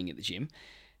was working at the gym.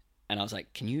 And I was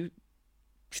like, can you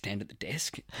stand at the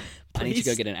desk? I need to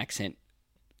go get an accent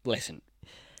lesson.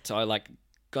 So I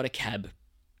got a cab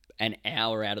an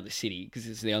hour out of the city because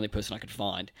it's the only person I could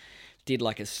find. Did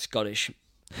like a Scottish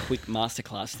quick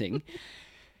masterclass thing.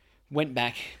 Went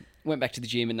back to the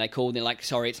gym and they called. And they're like,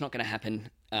 "Sorry, it's not going to happen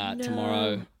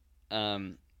tomorrow.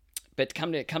 But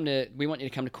we want you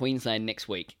to come to Queensland next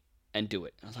week and do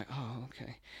it." I was like, "Oh,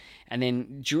 okay." And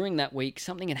then during that week,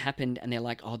 something had happened, and they're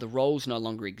like, "Oh, the roles no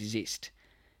longer exist,"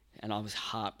 and I was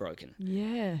heartbroken.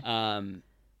 Yeah.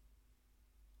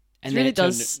 And it then really it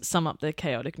turned does sum up the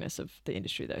chaoticness of the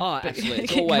industry, though. Oh, absolutely.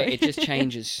 It just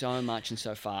changes so much and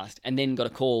so fast. And then got a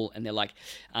call, and they're like,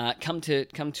 "Come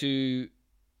to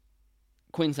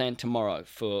Queensland tomorrow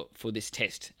for this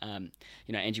test.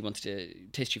 Angie wants to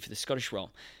test you for the Scottish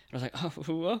role." And I was like,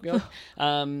 "Oh, God."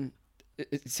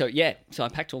 So I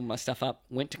packed all my stuff up,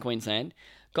 went to Queensland,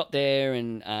 got there,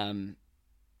 and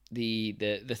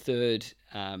the third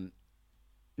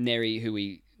Nerida,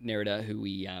 who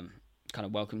we kind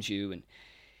of welcomes you, and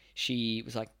she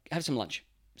was like, "Have some lunch,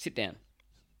 sit down."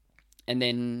 And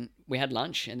then we had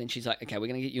lunch, and then she's like, "Okay, we're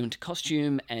going to get you into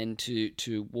costume and to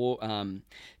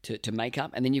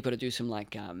makeup, and then you've got to do some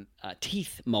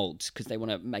teeth molds because they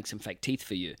want to make some fake teeth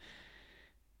for you."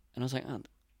 And I was like, "Oh,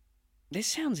 this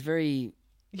sounds very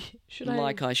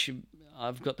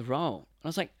I've got the role." And I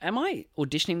was like, "Am I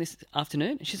auditioning this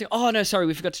afternoon?" And she's like, "Oh no, sorry,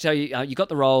 we forgot to tell you, you got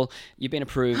the role, you've been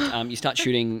approved, you start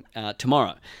shooting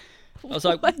tomorrow." I was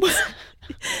like, what?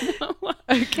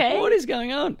 Okay. What is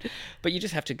going on? But you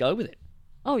just have to go with it.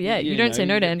 Oh, yeah. You don't say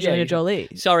no to Angelina Jolie.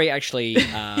 Sorry, actually.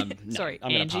 No, Sorry, I'm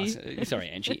gonna Angie. Pass. Sorry,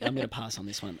 Angie. I'm going to pass on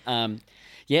this one.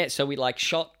 So we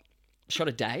shot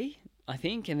a day, I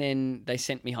think, and then they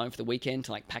sent me home for the weekend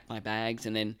to pack my bags,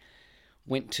 and then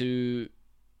went to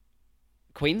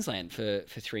Queensland for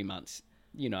 3 months.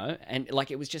 And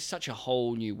it was just such a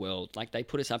whole new world. They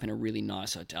put us up in a really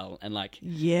nice hotel, and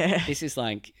yeah, this is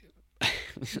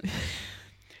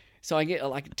so I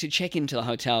get to check into the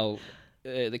hotel.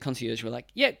 The concierge were like,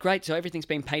 "Yeah, great. So everything's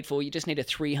been paid for. You just need a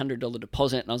 $300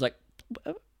 deposit." And I was like,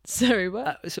 "Sorry,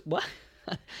 what? What?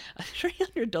 A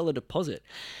 $300 deposit?"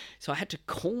 So I had to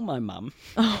call my mum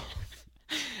and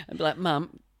be like,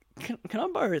 "Mum, can I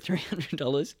borrow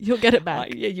 $300? You'll get it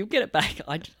back." Yeah, you'll get it back.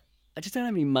 I just don't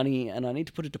have any money, and I need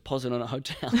to put a deposit on a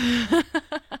hotel.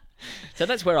 So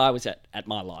that's where I was at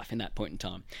my life in that point in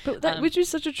time. But which is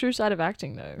such a true side of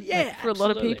acting, though. Yeah, for a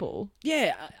lot of people.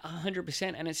 Yeah,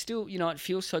 100%. And it's still, it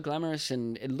feels so glamorous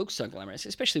and it looks so glamorous,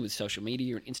 especially with social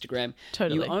media and Instagram.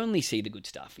 Totally. You only see the good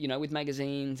stuff, with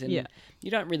magazines, and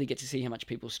you don't really get to see how much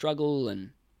people struggle.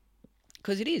 And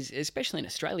because it is, especially in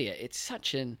Australia, it's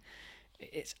such an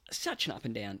up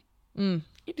and down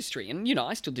industry. And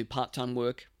I still do part-time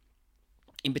work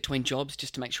in between jobs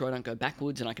just to make sure I don't go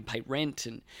backwards and I can pay rent,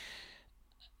 and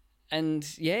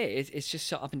it's just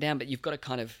so up and down. But you've got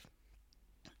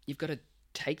to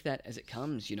take that as it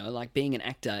comes. Being an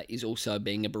actor is also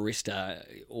being a barista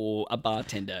or a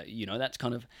bartender. That's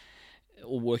kind of,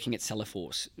 or working at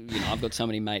Cellarforce. I've got so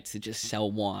many mates that just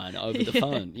sell wine over the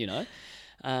phone.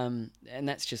 And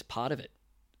that's just part of it.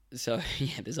 So,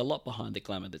 there's a lot behind the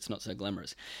glamour that's not so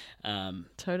glamorous.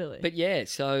 Totally. But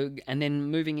and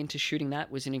then moving into shooting that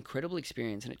was an incredible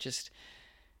experience. And it just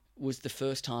was the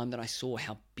first time that I saw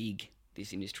how big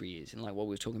this industry is, and like what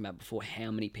we were talking about before,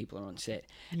 how many people are on set.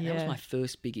 And that was Yeah. my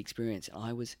first big experience, and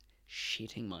I was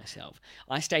shitting myself.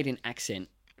 I stayed in accent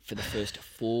for the first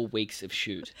 4 weeks of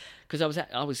shoot because I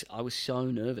was so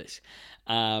nervous.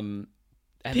 And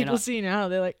then People see you now,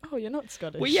 they're like, "Oh, you're not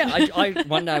Scottish." well, yeah, I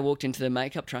one day I walked into the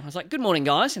makeup truck. I was like, "Good morning,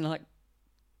 guys," and they're like,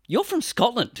 "You're from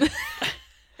Scotland."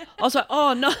 I was like,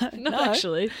 "Oh no, no,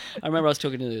 actually. I remember I was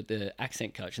talking to the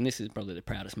accent coach, and this is probably the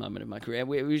proudest moment of my career.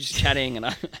 We were just chatting, and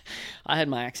I had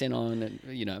my accent on, and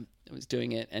I was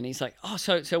doing it, and he's like, "Oh,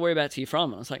 so whereabouts are you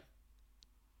from?" And I was like,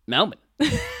 "Melbourne."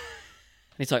 And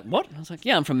he's like, "What?" And I was like,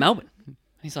 "Yeah, I'm from Melbourne."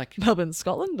 And he's like, Melbourne,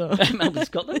 Scotland, or "Melbourne,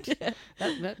 Scotland? Yeah.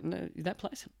 That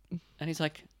place?" And he's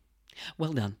like,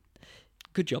 "Well done,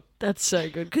 good job." That's so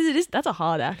good because that's a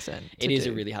hard accent. It is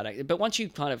a really hard accent, but once you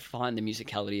kind of find the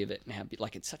musicality of it and how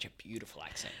it's such a beautiful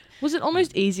accent. Was it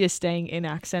almost easier staying in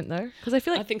accent though? Because I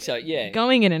feel like I think so, yeah.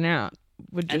 going in and out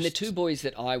would just. And the two boys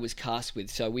that I was cast with,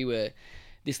 so we were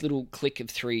this little clique of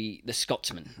three, the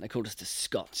Scotsmen. They called us the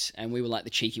Scots, and we were like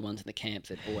the cheeky ones in the camp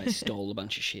that always stole a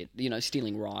bunch of shit,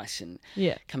 stealing rice and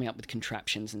coming up with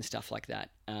contraptions and stuff like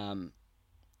that.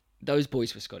 Those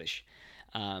boys were Scottish.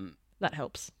 That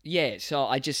helps. Yeah, so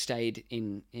I just stayed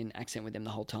in accent with them the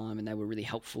whole time, and they were really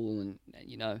helpful, and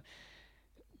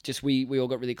just we all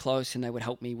got really close, and they would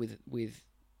help me with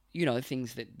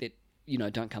things that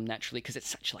don't come naturally because it's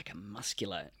such like a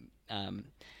muscular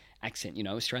accent.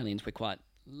 Australians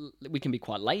we can be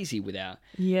quite lazy with our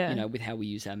with how we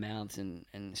use our mouths, and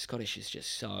Scottish is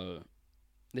just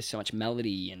there's so much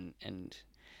melody and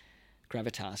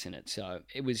gravitas in it. So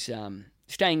it was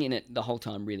staying in it the whole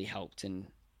time really helped, and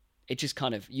it just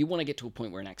kind of, you want to get to a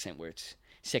point where an accent where it's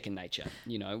second nature.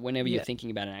 Whenever you're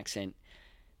thinking about an accent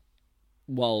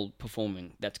while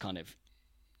performing, that's kind of,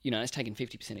 it's taking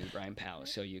 50% of your brain power.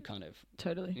 So you're kind of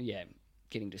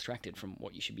getting distracted from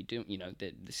what you should be doing.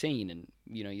 The scene and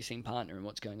your scene partner and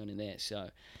what's going on in there. So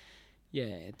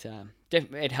yeah,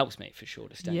 it helps me for sure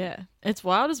to stay. Yeah, it's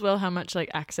wild as well how much like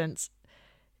accents.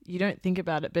 You don't think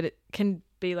about it, but it can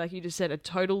be, like you just said, a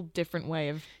total different way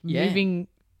of moving,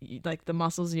 like the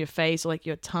muscles in your face or like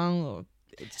your tongue, or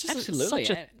it's just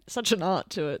absolutely such an art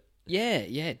to it.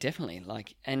 Yeah, definitely.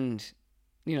 Like, and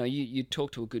you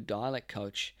talk to a good dialect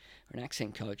coach or an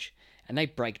accent coach, and they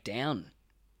break down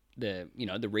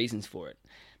the reasons for it.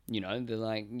 They're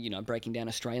like, breaking down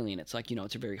Australian. It's like,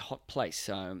 it's a very hot place.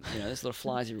 So, there's a lot of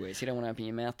flies everywhere. So you don't want to open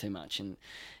your mouth too much. And,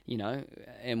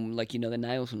 and like, the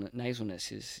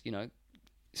nasalness is,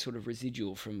 sort of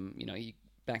residual from,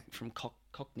 back from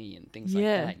Cockney and things like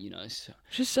that, So,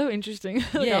 it's just so interesting.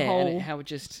 Like and how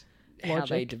logic.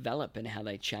 they develop and how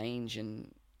they change,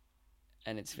 and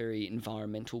it's very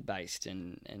environmental based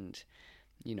and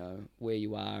where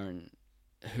you are and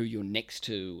who you're next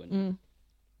to, and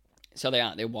so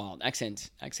they're wild.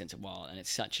 Accents are wild, and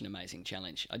it's such an amazing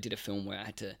challenge. I did a film where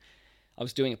I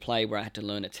was doing a play where I had to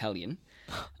learn Italian.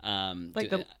 Like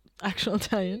the actual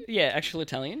Italian? Yeah, actual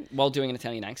Italian, while doing an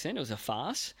Italian accent. It was a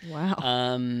farce. Wow.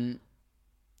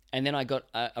 And then I got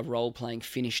a role playing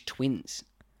Finnish twins,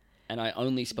 and I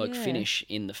only spoke Finnish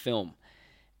in the film.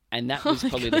 And that was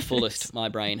probably the fullest my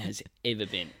brain has ever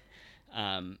been.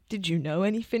 Did you know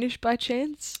any Finnish by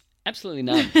chance? Absolutely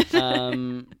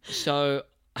none. So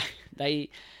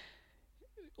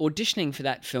auditioning for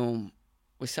that film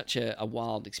was such a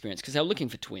wild experience because they were looking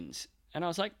for twins. And I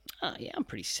was like, oh, yeah, I'm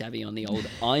pretty savvy on the old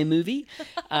iMovie.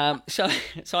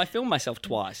 So I filmed myself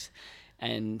twice.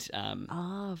 And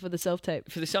for the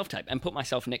self-tape. For the self-tape, and put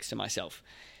myself next to myself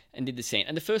and did the scene.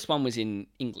 And the first one was in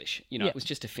English. It was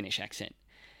just a Finnish accent.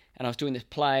 And I was doing this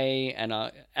play, and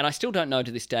I still don't know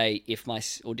to this day if my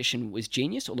audition was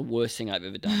genius or the worst thing I've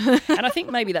ever done. And I think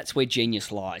maybe that's where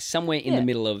genius lies, somewhere in the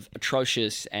middle of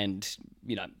atrocious and,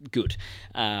 good.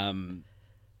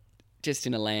 Just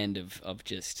in a land of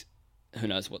just who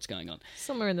knows what's going on.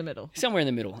 Somewhere in the middle.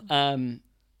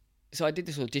 So I did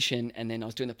this audition, and then I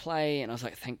was doing the play, and I was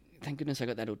like, thank goodness I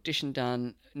got that audition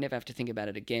done. Never have to think about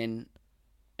it again.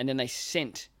 And then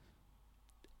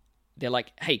they're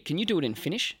like, hey, can you do it in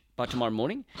Finnish by tomorrow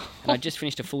morning? And I just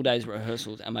finished a full day's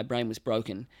rehearsals, and my brain was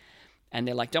broken. And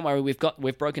they're like, don't worry,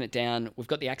 we've broken it down. We've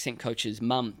got the accent coach's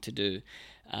mum to do,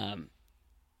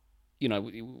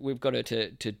 we've got her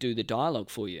to do the dialogue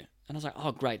for you. And I was like,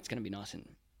 oh, great, it's going to be nice and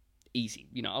easy.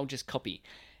 I'll just copy.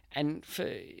 And for,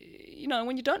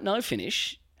 when you don't know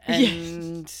Finnish,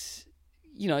 and,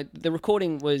 the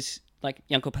recording was like,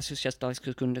 Janko passus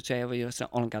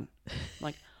ollenkaan.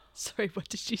 Like, sorry, what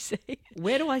did you say?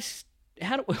 Where do I,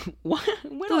 how do, what,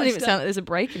 where do Doesn't I even sound like there's a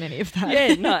break in any of that.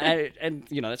 Yeah, no, and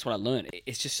that's what I learned.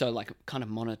 It's just so like kind of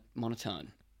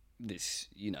monotone. There's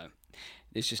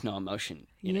just no emotion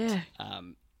in it.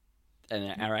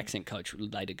 and our accent coach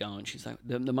later go on. She's like,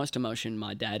 the most emotion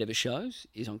my dad ever shows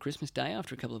is on Christmas Day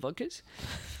after a couple of vodkas.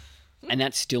 And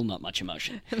that's still not much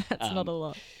emotion. That's not a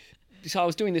lot. So I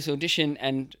was doing this audition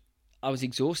and I was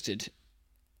exhausted.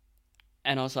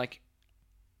 And I was like,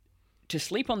 to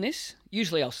sleep on this,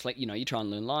 usually I'll sleep, you try and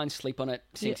learn lines, sleep on it,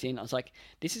 sinks in. I was like,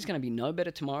 this is going to be no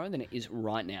better tomorrow than it is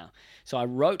right now. So I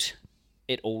wrote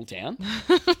it all down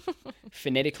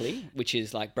phonetically, which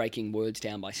is like breaking words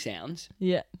down by sounds.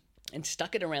 Yeah. And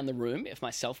stuck it around the room of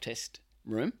my self-test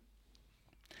room.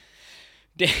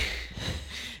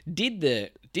 Did the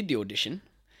audition.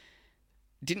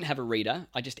 Didn't have a reader.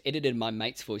 I just edited my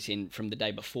mate's voice in from the day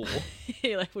before.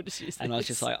 You're like, we'll just use this. And I was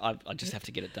just like, I just have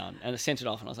to get it done. And I sent it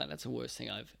off and I was like, that's the worst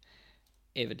thing I've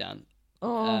ever done.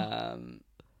 Oh.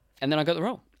 And then I got the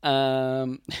role.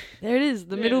 There it is,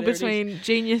 the middle between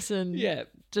genius and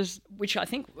just... Which I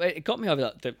think, it got me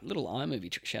over the little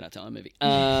iMovie, shout out to iMovie.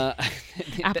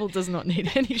 Apple does not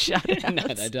need any shout outs. No,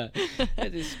 they don't.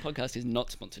 This podcast is not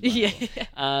sponsored by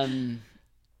Apple.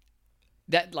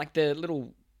 That, like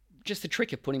just the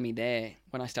trick of putting me there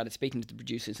when I started speaking to the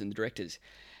producers and the directors,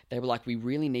 they were like, we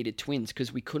really needed twins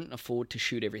because we couldn't afford to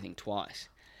shoot everything twice.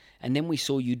 And then we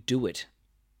saw you do it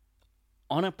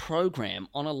on a program,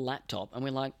 on a laptop, and we're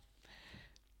like,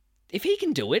 if he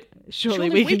can do it,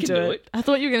 surely we can do it. I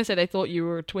thought you were going to say they thought you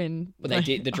were a twin. Well, they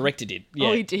did. The director did. Yeah.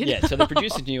 Oh, he did? Yeah, so the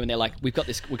producers knew, and they're like, we've got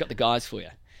the guys for you.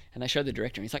 And they showed the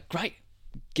director, and he's like, great,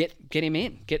 get him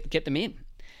in, get them in.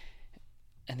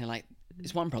 And they're like,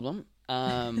 there's one problem.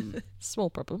 Small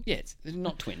problem. Yeah, they're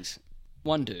not twins.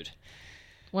 One dude.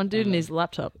 One dude and his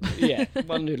laptop. Yeah,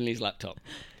 one dude and his laptop.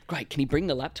 Great. Can he bring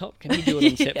the laptop? Can he do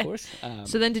it on set for us?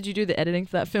 So then did you do the editing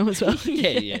for that film as well?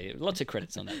 Yeah. Lots of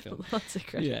credits on that film. Lots of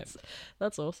credits. Yeah.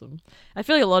 That's awesome. I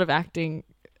feel like a lot of acting,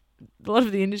 a lot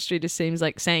of the industry just seems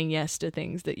like saying yes to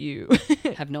things that you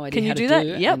have no idea how to do. That?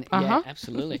 Yep. Yeah,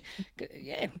 absolutely.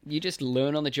 Yeah, you just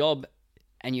learn on the job.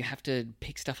 And you have to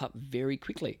pick stuff up very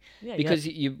quickly because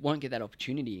you won't get that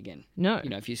opportunity again. No.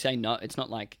 If you say no, it's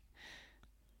not like,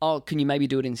 oh, can you maybe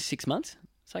do it in 6 months?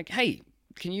 It's like, hey,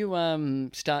 can you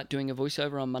start doing a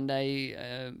voiceover on Monday,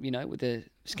 with a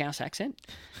Scouse accent?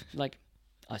 Like,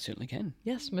 I certainly can.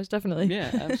 Yes, most definitely.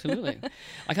 Yeah, absolutely.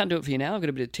 I can't do it for you now. I've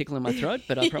got a bit of tickle in my throat,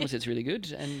 but I promise it's really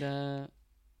good and I'll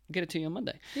get it to you on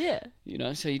Monday. Yeah.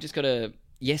 So you just got to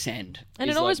yes and. And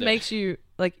it always makes you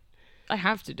like, I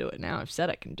have to do it now. I've said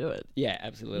I can do it. Yeah,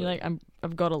 absolutely. You're like,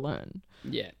 I've got to learn.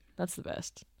 Yeah. That's the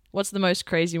best. What's the most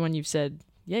crazy one you've said?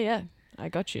 Yeah, I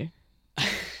got you.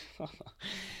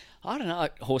 I don't know.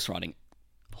 Horse riding.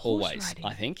 Always,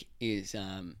 I think, is...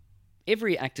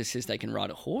 every actor says they can ride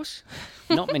a horse.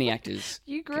 Not many actors...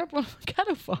 You grew up on a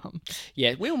cattle farm.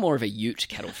 Yeah, we were more of a ute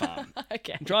cattle farm.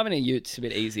 Okay. Driving a ute's a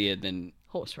bit easier than...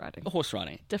 Horse riding.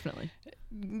 Definitely. Definitely.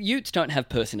 Utes don't have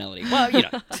personality. Well,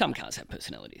 some cars have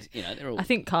personalities. They're all... I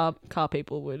think car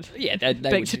people would. Yeah, they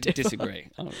would disagree.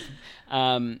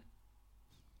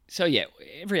 So yeah,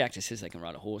 every actor says they can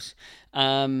ride a horse.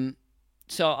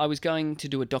 So I was going to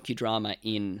do a docudrama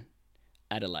in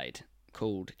Adelaide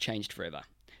called Changed Forever.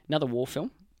 Another war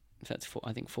film. That's four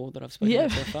that I've spoken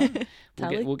about so far.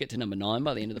 We'll get to number 9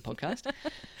 by the end of the podcast.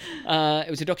 It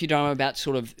was a docudrama about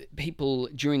sort of people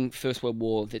during First World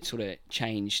War that sort of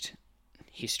changed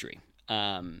history.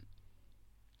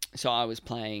 So I was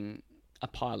playing a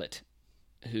pilot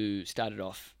who started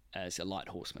off as a light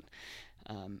horseman.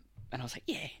 And I was like,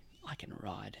 yeah, I can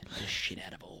ride the shit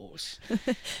out of a horse.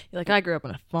 You're like, I grew up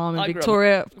on a farm in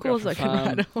Victoria. Of course I can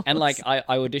ride a horse. And like, I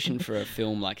auditioned for a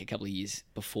film like a couple of years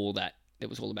before that. It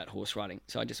was all about horse riding.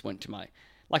 So I just went to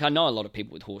I know a lot of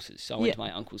people with horses. So I went to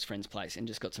my uncle's friend's place and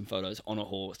just got some photos on a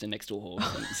horse and next to a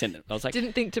horse and sent it. I was like...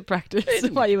 Didn't think to practice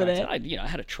while you were there. I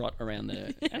had a trot around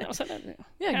the... And I was like,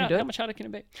 how much harder can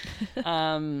it be?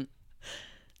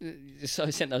 So I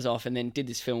sent those off and then did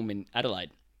this film in Adelaide.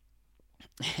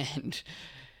 And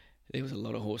there was a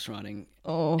lot of horse riding.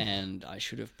 Oh. And I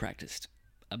should have practiced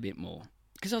a bit more.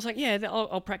 Because I was like,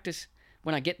 I'll practice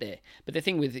when I get there. But the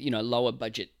thing with, lower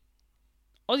budget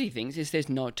Aussie things is there's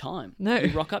no time. No.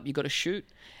 You rock up, you got to shoot,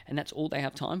 and that's all they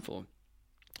have time for.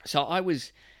 So I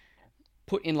was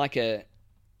put in like a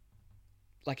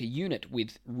unit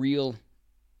with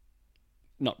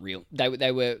not real.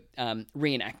 They were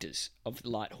reenactors of the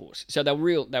light horse. So they were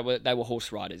real. They were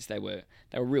horse riders. They were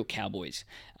real cowboys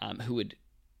who would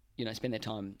spend their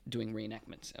time doing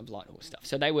reenactments of light horse stuff.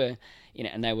 So they were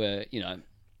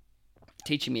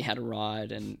teaching me how to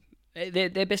ride, and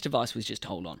their best advice was just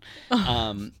hold on.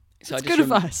 So that's good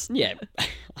advice. Yeah.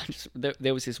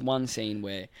 There was this one scene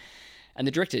where, and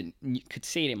the director could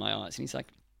see it in my eyes, and he's like,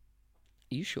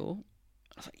 "Are you sure?"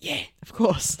 I was like, "Yeah, of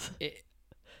course."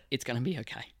 it's going to be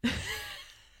okay.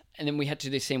 And then we had to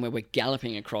do this scene where we're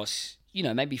galloping across,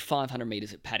 maybe 500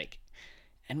 meters at paddock.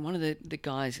 And one of the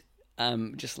guys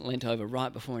just leant over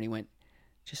right before and he went,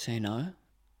 just so you know,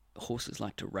 horses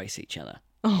like to race each other.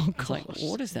 Oh, I was like, gosh.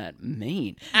 what does that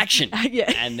mean? Action!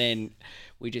 Yeah. And then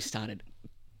we just started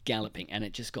galloping and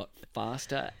it just got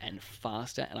faster and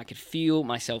faster and I could feel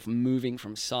myself moving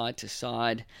from side to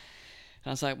side. And I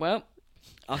was like, well,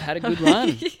 I've had a good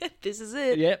run. Yeah, this is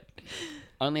it. Yep.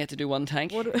 Only had to do one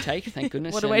take, thank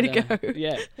goodness. What a way to go.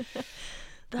 Yeah.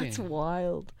 That's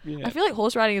wild. Yeah. I feel like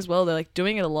horse riding as well, they're like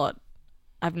doing it a lot.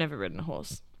 I've never ridden a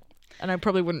horse. And I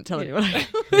probably wouldn't tell anyone I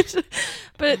could.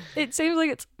 But it seems like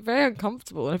it's very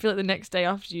uncomfortable. And I feel like the next day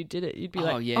after you did it, you'd be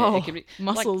it can be,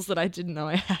 muscles that I didn't know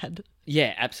I had.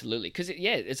 Yeah, absolutely. Because,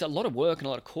 it's a lot of work and a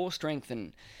lot of core strength.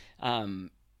 And, I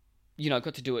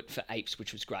got to do it for apes,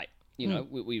 which was great.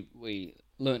 We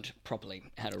learnt properly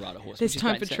how to ride a horse. There's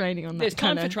time for training on that. There's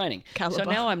time for training. Caliber. So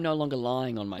now I'm no longer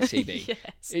lying on my CV. Yes.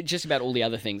 It's just about all the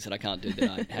other things that I can't do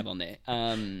that I have on there.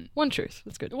 One truth.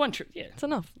 That's good. One truth, yeah. It's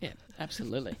enough. Yeah,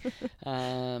 absolutely.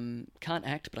 Can't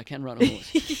act, but I can ride a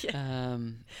horse.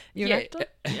 You're an actor?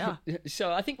 Yeah.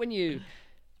 So I think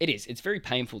it's very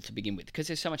painful to begin with because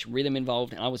there's so much rhythm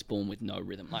involved and I was born with no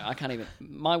rhythm. Like I can't even,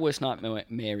 my worst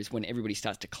nightmare is when everybody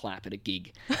starts to clap at a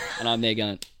gig and I'm there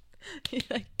going,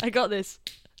 I got this.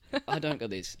 I don't got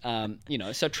this.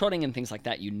 So trotting and things like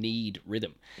that, you need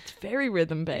rhythm. It's very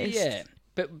rhythm based. Yeah.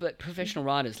 But professional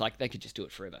riders, like they could just do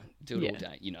it forever, do it all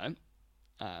day,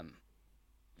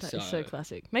 That is so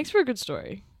classic. Makes for a good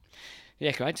story.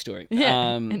 Yeah, great story.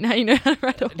 Yeah, and now you know how to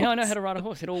ride a horse. Now I know how to ride a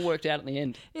horse. It all worked out in the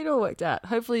end. It all worked out.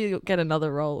 Hopefully you'll get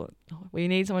another role. We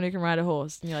need someone who can ride a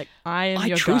horse. And you're like, I I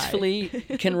your truthfully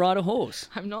guy. can ride a horse.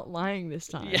 I'm not lying this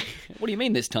time. Yeah. What do you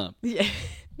mean this time? Yeah.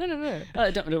 No.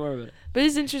 Don't worry about it. But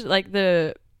it's interesting, like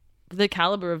the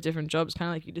caliber of different jobs, kind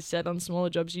of like you just said, on smaller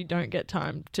jobs, you don't get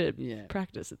time to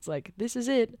practice. It's like, this is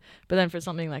it. But then for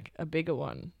something like a bigger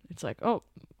one, it's like, oh,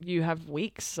 you have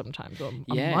weeks sometimes or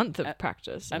a month of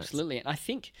practice. Absolutely. And I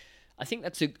think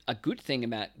that's a good thing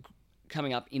about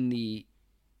coming up in the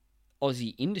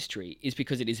Aussie industry is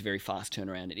because it is a very fast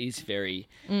turnaround. It is very,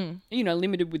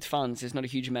 limited with funds. There's not a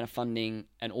huge amount of funding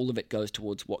and all of it goes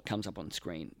towards what comes up on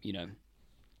screen,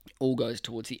 all goes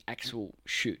towards the actual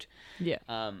shoot. Yeah.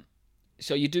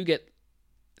 So you do get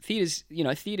theatre's,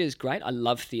 theatre's great. I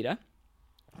love theatre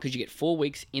because you get 4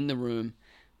 weeks in the room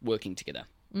working together.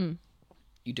 Mm.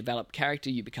 You develop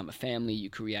character, you become a family, you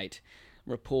create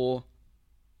rapport.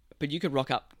 But you could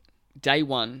rock up day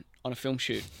one on a film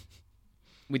shoot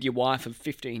with your wife of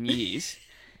 15 years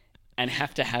and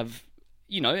have to have,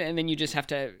 and then you just have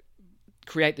to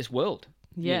create this world.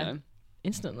 Yeah.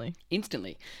 Instantly.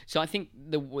 So I think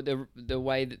the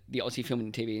way that the Aussie film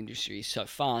and TV industry is so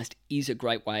fast is a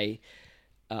great way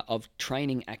of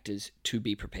training actors to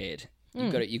be prepared.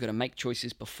 You've got to make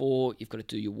choices before. You've got to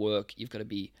do your work. You've got to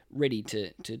be ready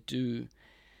to do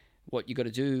what you got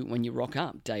to do when you rock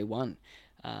up day one.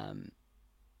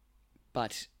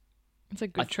 But it's a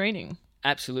good training.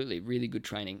 Absolutely, really good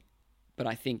training. But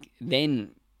I think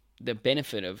then the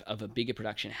benefit of a bigger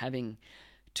production having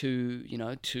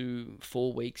 2,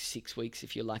 4 weeks, 6 weeks,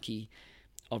 if you're lucky,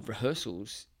 of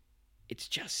rehearsals, it's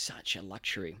just such a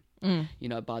luxury.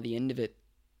 By the end of it,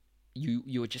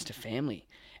 you are just a family.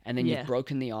 And then you've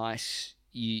broken the ice,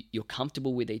 you're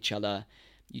comfortable with each other,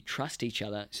 you trust each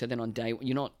other. So then on day,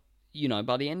 you're not,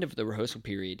 by the end of the rehearsal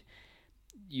period,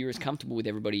 you're as comfortable with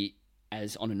everybody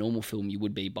as on a normal film you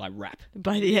would be by rap.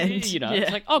 By the end.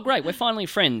 It's like, oh, great, we're finally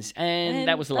friends. And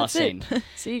that was the last scene.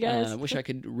 See you guys. I wish I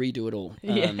could redo it all.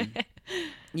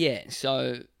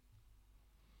 So,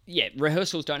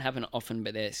 rehearsals don't happen often,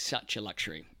 but they're such a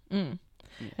luxury. And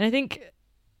I think,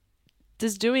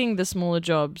 does doing the smaller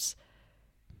jobs,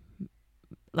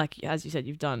 like, as you said,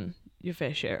 you've done your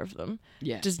fair share of them.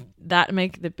 Yeah. Does that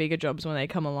make the bigger jobs when they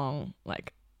come along,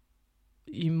 like,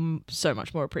 you so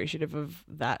much more appreciative of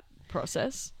that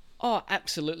process? Oh,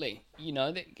 absolutely.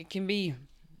 It can be,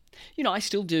 I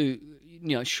still do,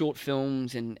 short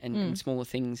films and smaller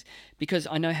things because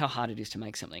I know how hard it is to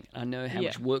make something. I know how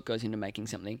much work goes into making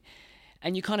something.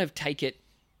 And you kind of take it,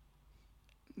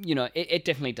 it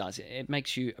definitely does. It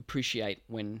makes you appreciate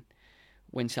when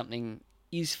something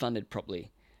is funded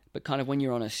properly. But kind of when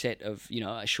you're on a set of,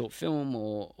 a short film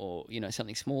or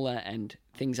something smaller and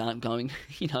things aren't going,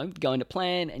 going to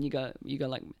plan and you go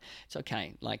like, it's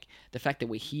okay. Like the fact that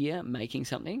we're here making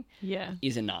something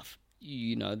is enough.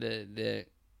 To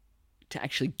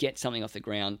actually get something off the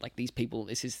ground, like these people,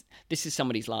 this is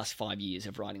somebody's last 5 years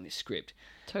of writing this script.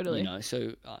 Totally.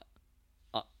 So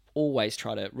I always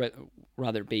try to,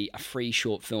 rather it be a free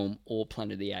short film or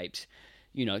Planet of the Apes,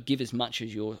 give as much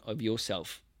as of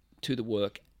yourself to the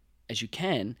work as you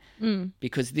can,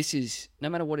 because this is, no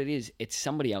matter what it is, it's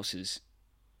somebody else's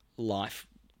life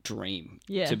dream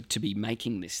to be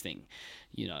making this thing,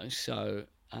 so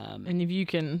and if you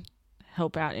can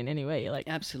help out in any way, like,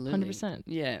 absolutely 100%.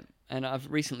 Yeah. And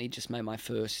I've recently just made my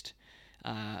first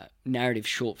narrative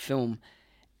short film,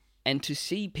 and to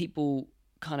see people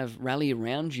kind of rally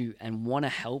around you and want to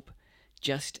help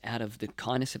just out of the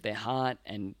kindness of their heart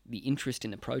and the interest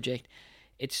in the project,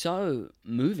 it's so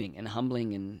moving and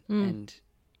humbling, and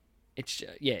it's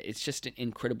just an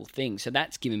incredible thing. So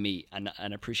that's given me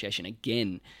an appreciation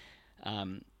again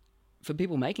for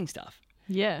people making stuff.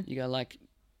 Yeah. You go like,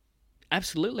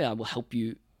 absolutely, I will help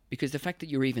you, because the fact that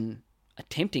you're even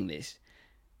attempting this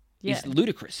is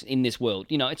ludicrous in this world.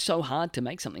 It's so hard to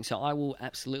make something. So I will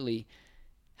absolutely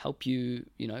help you,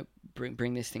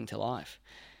 bring this thing to life.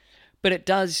 But it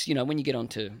does, when you get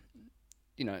onto,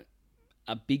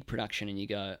 a big production and you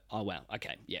go, oh, wow,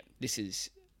 okay, yeah, there's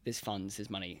funds, there's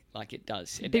money. Like, it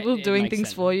does. People doing makes things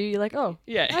sense. for you. You're like, oh,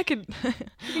 yeah, I can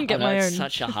get my own. It's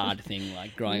such a hard thing,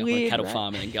 like growing up on a cattle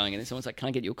farm and then going in and someone's like, can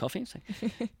I get you a coffee? It's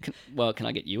like, can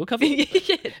I get you a coffee?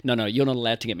 No, you're not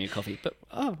allowed to get me a coffee. But,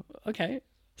 oh, okay.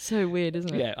 So weird,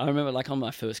 isn't it? Yeah, I remember like on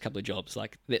my first couple of jobs,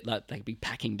 like they'd be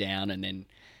packing down, and then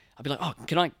I'd be like, "Oh,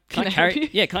 can I carry?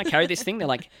 Yeah, can I carry this thing?" They're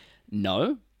like,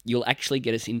 "No, you'll actually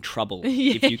get us in trouble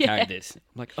if you carry this." I'm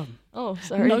like, "Oh,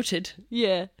 sorry." Noted.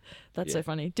 Yeah, that's so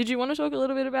funny. Did you want to talk a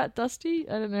little bit about Dusty?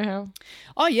 I don't know how.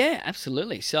 Oh yeah,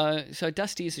 absolutely. So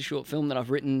Dusty is a short film that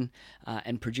I've written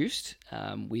and produced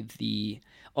with the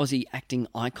Aussie acting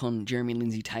icon Jeremy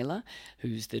Lindsay Taylor,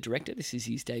 who's the director. This is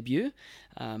his debut.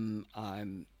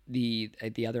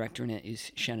 The other actor in it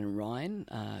is Shannon Ryan,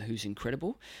 who's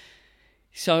incredible.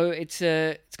 So it's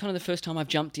kind of the first time I've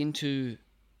jumped into.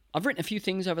 I've written a few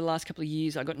things over the last couple of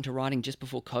years. I got into writing just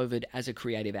before COVID as a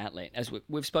creative outlet. As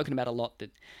we've spoken about a lot,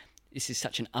 that this is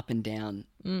such an up and down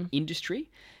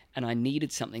industry, and I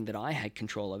needed something that I had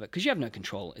control over, because you have no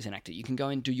control as an actor. You can go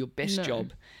and do your best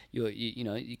job.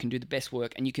 You can do the best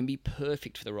work, and you can be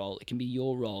perfect for the role. It can be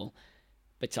your role,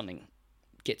 but something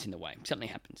gets in the way. Something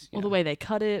happens. Or the way they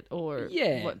cut it, or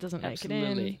what doesn't make it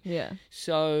in. Yeah.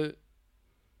 So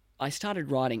I started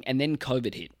writing, and then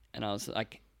COVID hit, and I was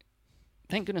like,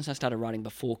 thank goodness I started writing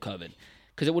before COVID,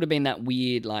 because it would have been that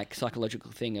weird, like,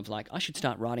 psychological thing of like, I should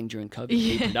start writing during COVID to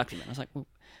be productive. And I was like, well,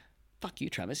 fuck you,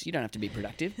 Travis. You don't have to be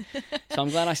productive. So I'm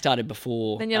glad I started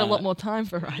before. Then you had a lot more time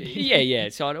for writing. Yeah.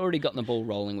 So I'd already gotten the ball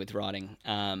rolling with writing,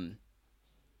 and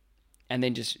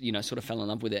then just sort of fell in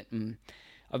love with it. And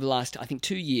over the last, I think,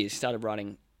 2 years, started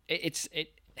writing. It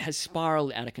has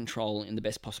spiraled out of control in the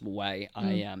best possible way.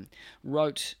 I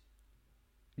wrote.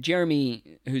 Jeremy,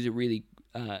 who's a really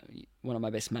one of my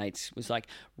best mates, was like,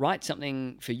 write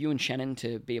something for you and Shannon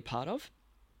to be a part of,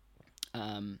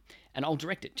 and I'll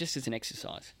direct it just as an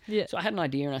exercise. Yeah. So I had an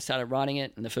idea and I started writing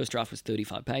it, and the first draft was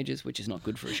 35 pages, which is not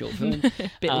good for a short film.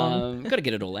 Bit long. Got to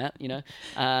get it all out,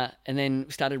 and then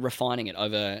started refining it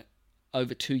over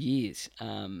 2 years.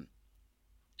 And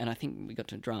I think we got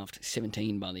to draft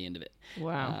 17 by the end of it.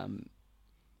 Wow.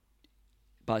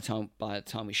 By the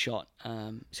time we shot,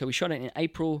 so we shot it in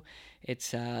April.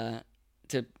 It's a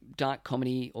dark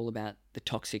comedy all about the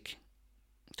toxic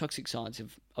sides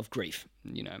of grief.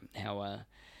 How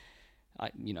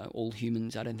all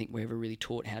humans, I don't think we're ever really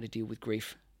taught how to deal with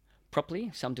grief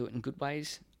properly. Some do it in good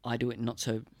ways. I do it in not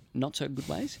so good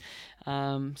ways.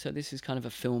 So this is kind of a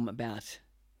film about.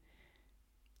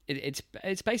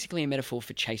 It's basically a metaphor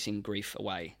for chasing grief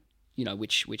away,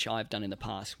 which I've done in the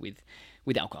past with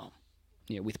alcohol.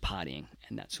 With partying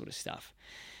and that sort of stuff.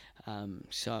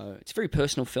 So it's a very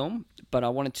personal film, but I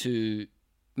wanted to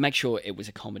make sure it was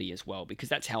a comedy as well, because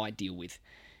that's how I deal with,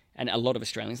 and a lot of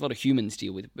Australians, a lot of humans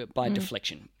deal with, by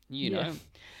deflection.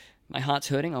 My heart's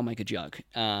hurting, I'll make a joke.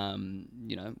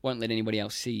 Won't let anybody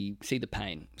else see the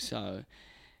pain. So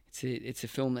it's a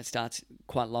film that starts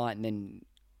quite light and then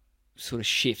sort of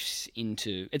shifts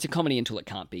into, it's a comedy until it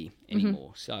can't be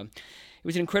anymore. So it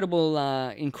was an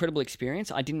incredible experience.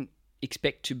 I didn't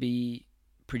expect to be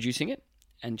producing it,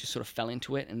 and just sort of fell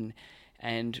into it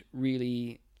and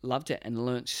really loved it, and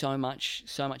learnt so much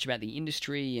about the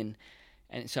industry and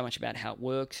so much about how it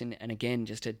works, and again,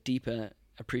 just a deeper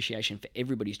appreciation for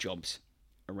everybody's jobs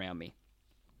around me.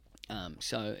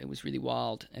 So it was really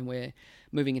wild, and we're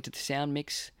moving into the sound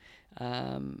mix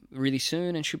really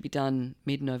soon, and should be done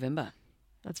mid-November.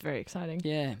 That's very exciting.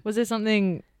 Yeah. Was there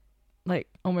something like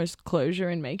almost closure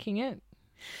in making it?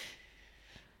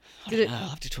 I'll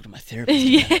have to talk to my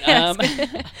therapist.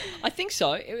 I think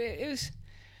so. It was.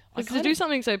 To do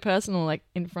something so personal, like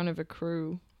in front of a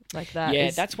crew like that. Yeah,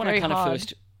 that's when I kind of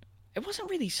first it wasn't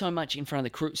really so much in front of the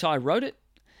crew. So I wrote it,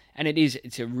 and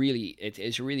it's a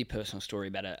really personal story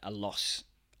about a loss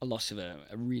of a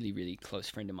really, really close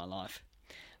friend in my life.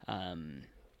 And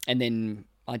then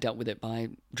I dealt with it by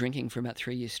drinking for about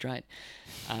 3 years straight.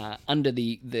 Under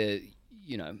the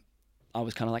I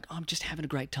was kind of like, oh, I'm just having a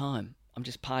great time. I'm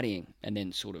just partying. And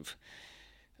then sort of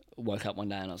woke up one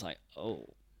day and I was like, oh,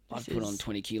 I've put on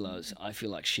 20 kilos. I feel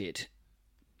like shit.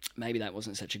 Maybe that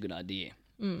wasn't such a good idea.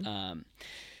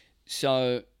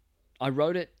 So I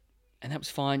wrote it, and that was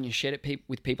fine. You shared it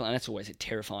with people, and that's always a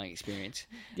terrifying experience.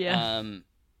 Yeah.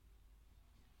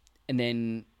 And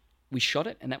then we shot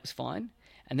it, and that was fine.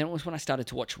 And then it was when I started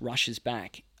to watch rushes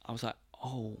back, I was like,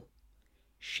 oh,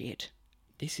 shit,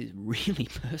 this is really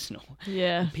personal.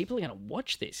 Yeah. And people are going to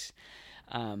watch this.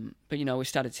 But, we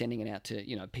started sending it out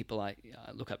to, people I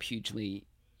look up hugely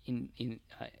in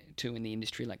the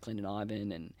industry, like Glenn and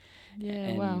Ivan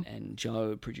and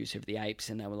Joe, producer of The Apes,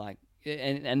 and they were like,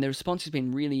 and the response has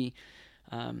been really,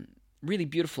 really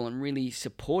beautiful and really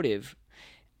supportive.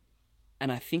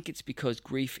 And I think it's because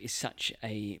grief is such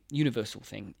a universal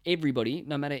thing. Everybody,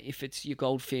 no matter if it's your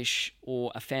goldfish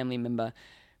or a family member,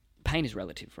 pain is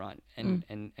relative, right?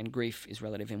 And grief is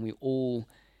relative, and we all,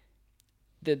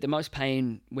 the most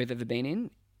pain we've ever been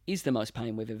in is the most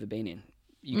pain we've ever been in.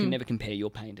 You can never compare your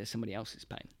pain to somebody else's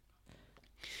pain.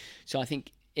 So I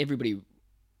think everybody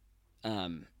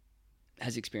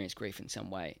has experienced grief in some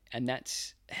way, and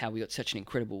that's how we got such an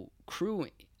incredible crew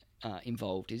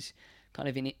involved, is kind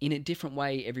of in a different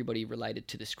way everybody related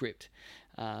to the script.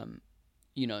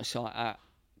 So I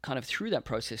kind of through that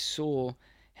process saw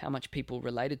how much people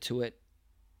related to it,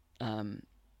 and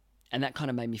that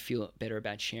kind of made me feel better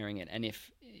about sharing it. And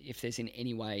if there's in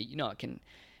any way, it can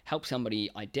help somebody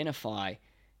identify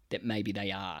that maybe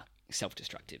they are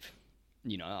self-destructive.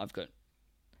 I've got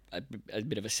a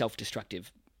bit of a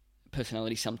self-destructive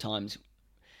personality sometimes,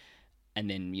 and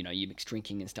then you mix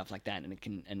drinking and stuff like that, and it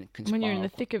can when you're in spiral. the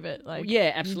thick of it, like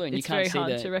yeah, absolutely, and it's you can't very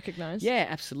hard see to recognize. Yeah,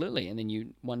 absolutely, and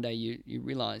then one day you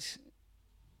realize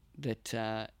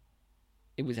that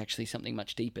it was actually something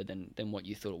much deeper than what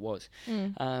you thought it was.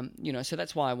 So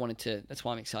that's why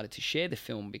I'm excited to share the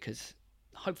film, because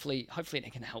hopefully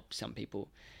it can help some people,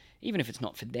 even if it's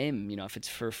not for them. If it's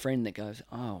for a friend that goes,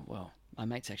 oh well, my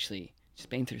mate's actually just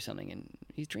been through something and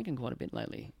he's drinking quite a bit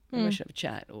lately. Maybe I should have a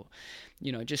chat, or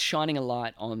just shining a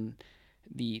light on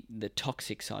the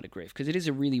toxic side of grief, because it is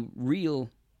a really real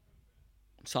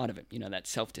side of it. That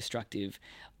self-destructive,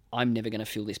 I'm never going to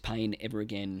feel this pain ever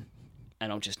again,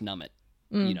 and I'll just numb it.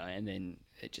 And then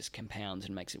it just compounds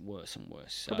and makes it worse and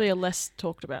worse. So, probably a less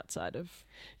talked about side of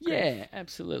grief. Yeah,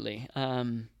 absolutely.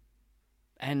 And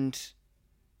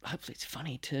hopefully it's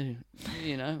funny too.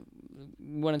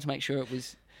 Wanted to make sure it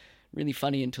was really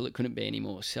funny until it couldn't be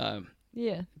anymore. So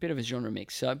yeah, a bit of a genre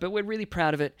mix. So, but we're really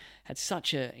proud of it. Had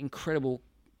such an incredible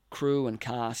crew and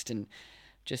cast, and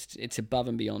just it's above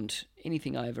and beyond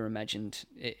anything I ever imagined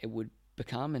it would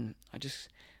become. And I just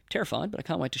terrified, but I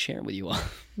can't wait to share it with you all.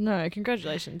 No,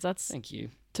 congratulations. Thank you.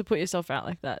 To put yourself out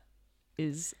like that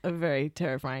is a very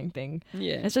terrifying thing.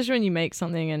 Yeah. Especially when you make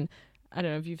something, and I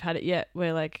don't know if you've had it yet,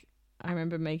 where like I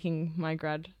remember making my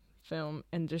grad film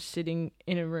and just sitting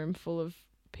in a room full of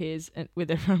peers and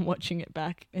with everyone watching it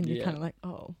back, and you're kind of like,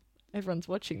 oh, everyone's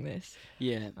watching this.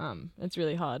 Yeah. It's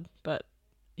really hard, but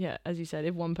yeah, as you said,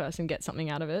 if one person gets something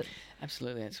out of it,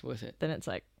 absolutely, it's worth it. Then it's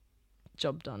like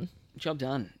job done. Job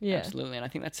done. Yeah. Absolutely. And I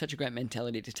think that's such a great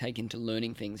mentality to take into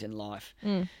learning things in life.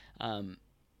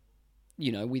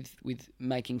 With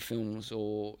making films,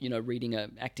 or, reading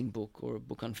an acting book or a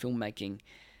book on filmmaking,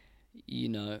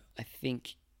 I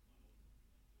think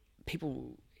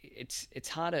people, it's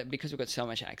harder because we've got so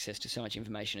much access to so much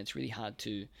information. It's really hard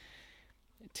to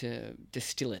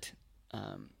distill it.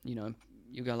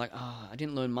 You go like, oh, I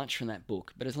didn't learn much from that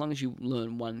book, but as long as you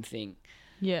learn one thing,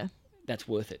 yeah, that's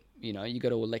worth it. You go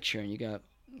to a lecture and you go,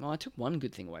 oh, I took one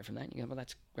good thing away from that. You go, well,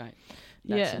 that's great.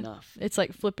 That's enough. It's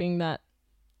like flipping that,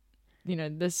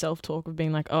 the self-talk of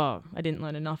being like, oh, I didn't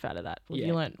learn enough out of that. Well,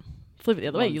 you flip it the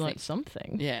other way, you learned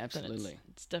something. Yeah, absolutely.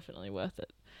 It's definitely worth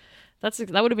it.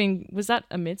 That would have been, was that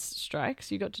amidst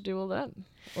strikes you got to do all that?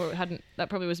 Or that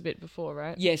probably was a bit before,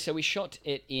 right? Yeah, so we shot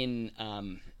it in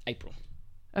April.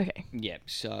 Okay. Yeah,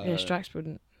 so... Yeah, strikes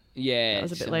wouldn't... Yeah. That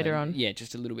was a bit later on. Yeah,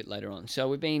 just a little bit later on. So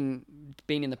we've been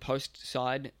in the post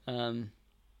side over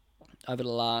the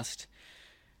last...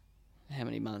 How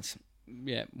many months?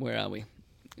 Yeah, where are we?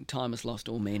 Time has lost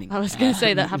all meaning. I was going to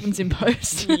say that happens in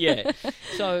post. Yeah.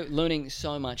 So learning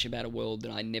so much about a world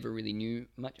that I never really knew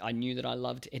much. I knew that I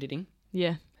loved editing.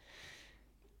 Yeah.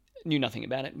 Knew nothing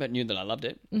about it, but knew that I loved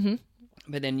it. Mm-hmm.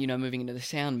 But then, moving into the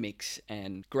sound mix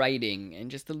and grading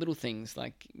and just the little things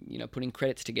like, putting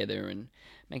credits together and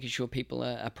making sure people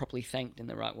are properly thanked in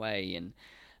the right way,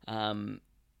 and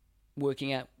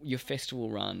working out your festival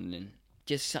run, and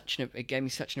just it gave me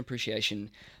such an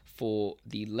appreciation for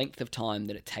the length of time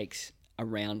that it takes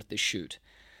around the shoot.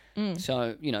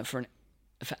 So, for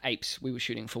Apes, we were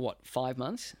shooting for 5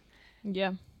 months?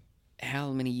 Yeah.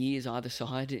 How many years either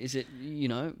side is it?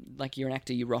 Like you're an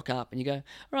actor, you rock up and you go, all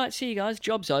right, see you guys,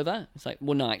 job's over. It's like,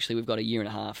 well, no, actually, we've got a year and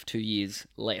a half, 2 years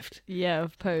left. Yeah,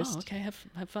 of post. Oh, okay, have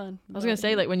fun. I was going to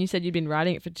say, like, when you said you'd been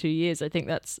writing it for 2 years, I think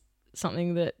that's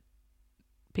something that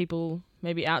people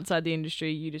maybe outside the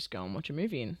industry, you just go and watch a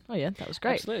movie and, oh yeah, that was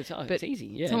great. Absolutely, it's easy.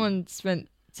 Yeah, someone spent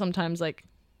sometimes like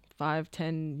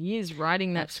 5-10 years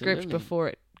writing that script before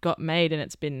it got made, and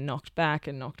it's been knocked back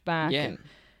and knocked back. Yeah.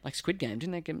 Like Squid Game,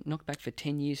 didn't they get knocked back for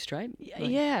 10 years straight?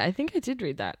 Yeah, I think I did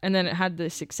read that. And then it had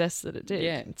the success that it did.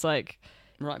 Yeah. It's like...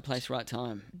 right place, right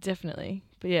time. Definitely.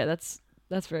 But yeah, that's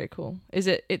very cool.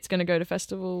 It's going to go to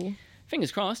festival?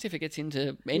 Fingers crossed if it gets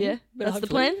into any. Yeah, that's the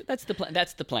plan? That's the plan.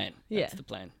 That's the plan. Yeah. That's the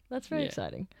plan. That's very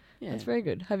exciting. Yeah. That's very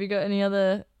good. Have you got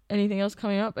anything else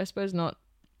coming up? I suppose not.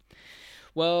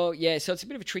 Well, yeah, so it's a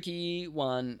bit of a tricky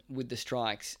one with the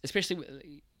strikes,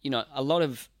 especially, a lot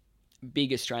of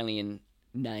big Australian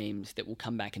names that will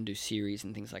come back and do series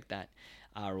and things like that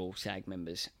are all SAG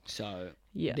members. So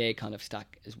they're kind of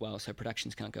stuck as well. So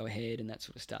productions can't go ahead and that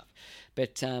sort of stuff.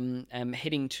 But I'm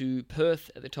heading to Perth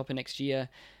at the top of next year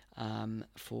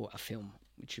for a film,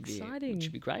 which should be exciting. Which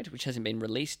should be great, which hasn't been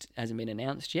released, hasn't been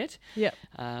announced yet. Yep.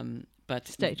 But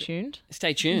stay tuned.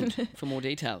 Stay tuned for more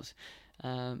details.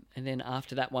 And then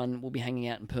after that one, we'll be hanging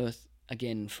out in Perth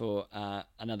again for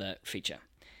another feature.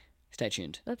 Stay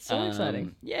tuned. That's so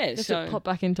exciting. Yeah. Does it pop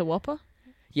back into Whopper?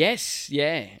 Yes.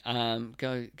 Yeah.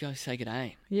 Go say good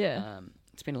day. Yeah.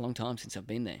 It's been a long time since I've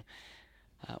been there.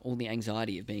 All the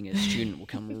anxiety of being a student will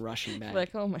come rushing back.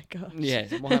 Like, oh my gosh. Yeah.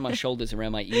 Why are my shoulders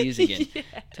around my ears again?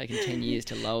 Taking 10 years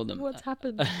to lower them. What's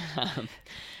happened?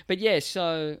 But yeah,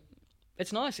 so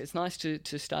it's nice. It's nice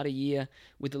to start a year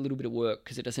with a little bit of work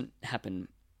because it doesn't happen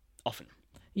often.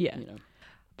 Yeah.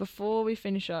 Before we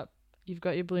finish up, you've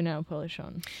got your blue nail polish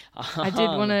on. I did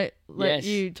want to let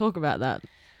you talk about that.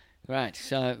 Right,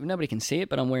 so nobody can see it,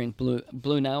 but I'm wearing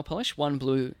blue nail polish, one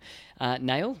blue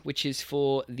nail, which is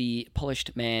for the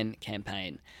Polished Man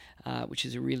campaign, which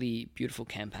is a really beautiful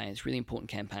campaign. It's a really important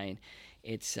campaign.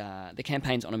 It's the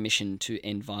campaign's on a mission to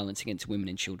end violence against women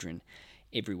and children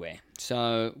everywhere.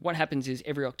 So what happens is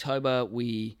every October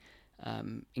we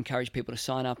encourage people to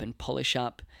sign up and polish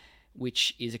up,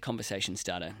 which is a conversation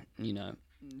starter,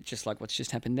 just like what's just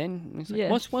happened then. It's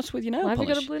like, what's with your nail polish? Why have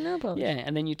you got a blue nail polish? Yeah,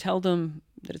 and then you tell them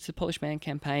that it's a Polished Man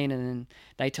campaign, and then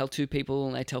they tell 2 people,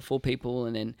 and they tell 4 people,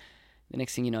 and then the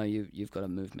next thing you know, you've got a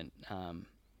movement.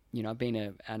 I've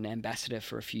been an ambassador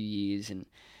for a few years and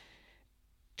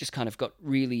just kind of got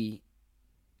really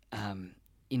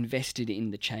invested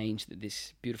in the change that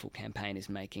this beautiful campaign is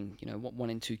making. 1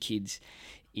 in 2 kids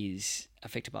is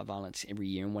affected by violence every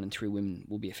year, and 1 in 3 women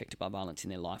will be affected by violence in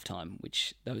their lifetime,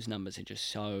 which those numbers are just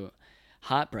so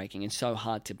heartbreaking and so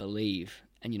hard to believe.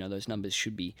 And, those numbers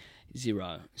should be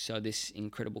 0. So this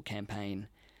incredible campaign,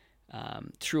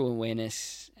 through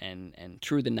awareness and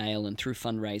through the nail and through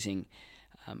fundraising,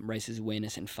 raises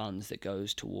awareness and funds that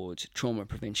goes towards trauma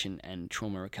prevention and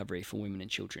trauma recovery for women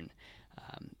and children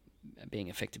being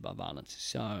affected by violence.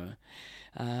 So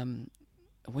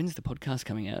when's the podcast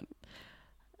coming out?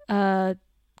 2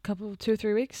 or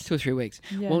 3 weeks. 2 or 3 weeks.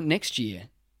 Yeah. Well, next year.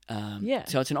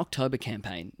 So it's an October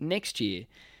campaign. Next year,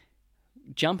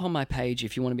 jump on my page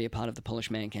if you want to be a part of the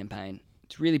Polished Man campaign.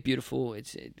 It's really beautiful.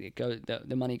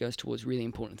 The money goes towards really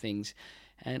important things,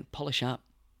 and polish up.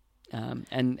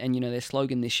 And their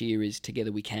slogan this year is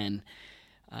 "Together we can,"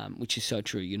 which is so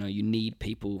true. You need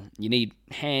people. You need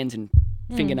hands and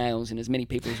fingernails and as many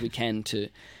people as we can to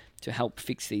help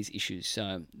fix these issues.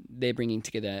 So they're bringing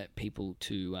together people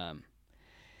to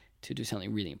do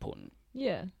something really important.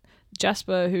 Yeah.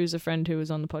 Jasper, who's a friend who was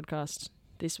on the podcast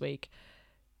this week,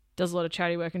 does a lot of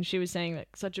charity work, and she was saying that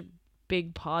such a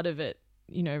big part of it,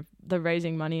 the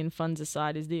raising money and funds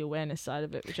aside, is the awareness side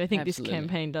of it, which I think Absolutely. This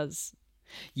campaign does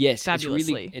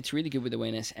fabulously. It's really good with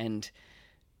awareness, and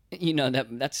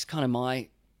that's kind of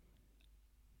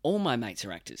all my mates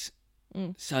are actors.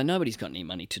 So nobody's got any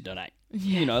money to donate.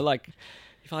 Yeah. Like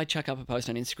if I chuck up a post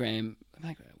on Instagram, I'm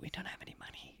like, we don't have any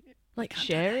money. Like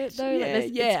share donate. It though. Yeah,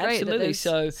 it's great absolutely.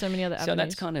 So many other avenues. So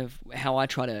that's kind of how I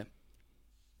try to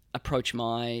approach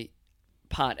my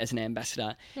part as an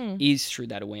ambassador is through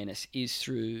that awareness, is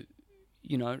through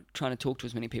trying to talk to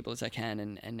as many people as I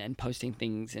can and posting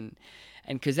things and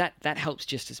because that helps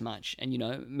just as much. And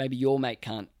maybe your mate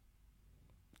can't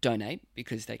donate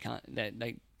because they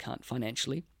can't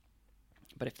financially,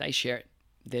 but if they share it,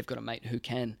 they've got a mate who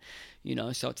can,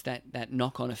 so it's that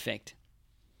knock-on effect.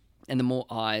 And the more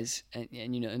eyes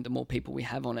and the more people we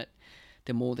have on it,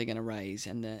 the more they're going to raise,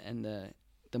 and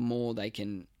the more they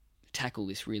can tackle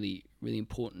this really, really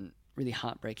important, really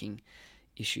heartbreaking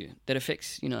issue that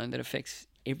affects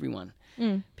everyone.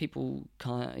 People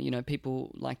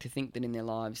people like to think that in their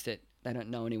lives that they don't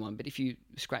know anyone, but if you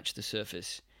scratch the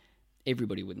surface,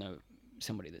 everybody would know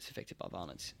somebody that's affected by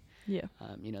violence. Yeah.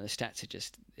 The stats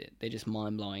are they're just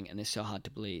mind blowing, and they're so hard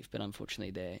to believe, but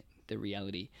unfortunately they're the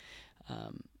reality.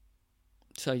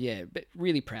 So yeah, but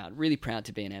really proud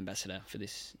to be an ambassador for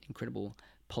this incredible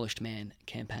Polished Man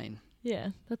campaign. Yeah,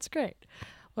 that's great.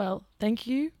 Well, thank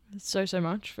you so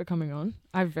much for coming on.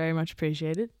 I very much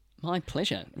appreciate it. My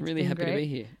pleasure. Really happy to be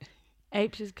here.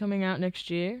 Apes is coming out next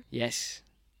year. Yes.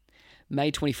 May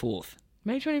 24th.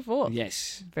 May 24th.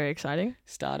 Yes. Very exciting.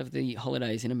 Start of the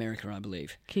holidays in America, I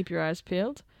believe. Keep your eyes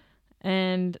peeled.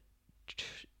 And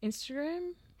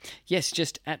Instagram? Yes,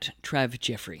 just at Trav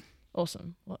Jeffery.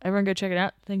 Awesome. Well, everyone go check it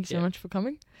out. Thank you so much for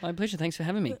coming. My pleasure. Thanks for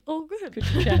having me. All good. Good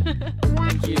to chat.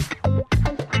 Thank you.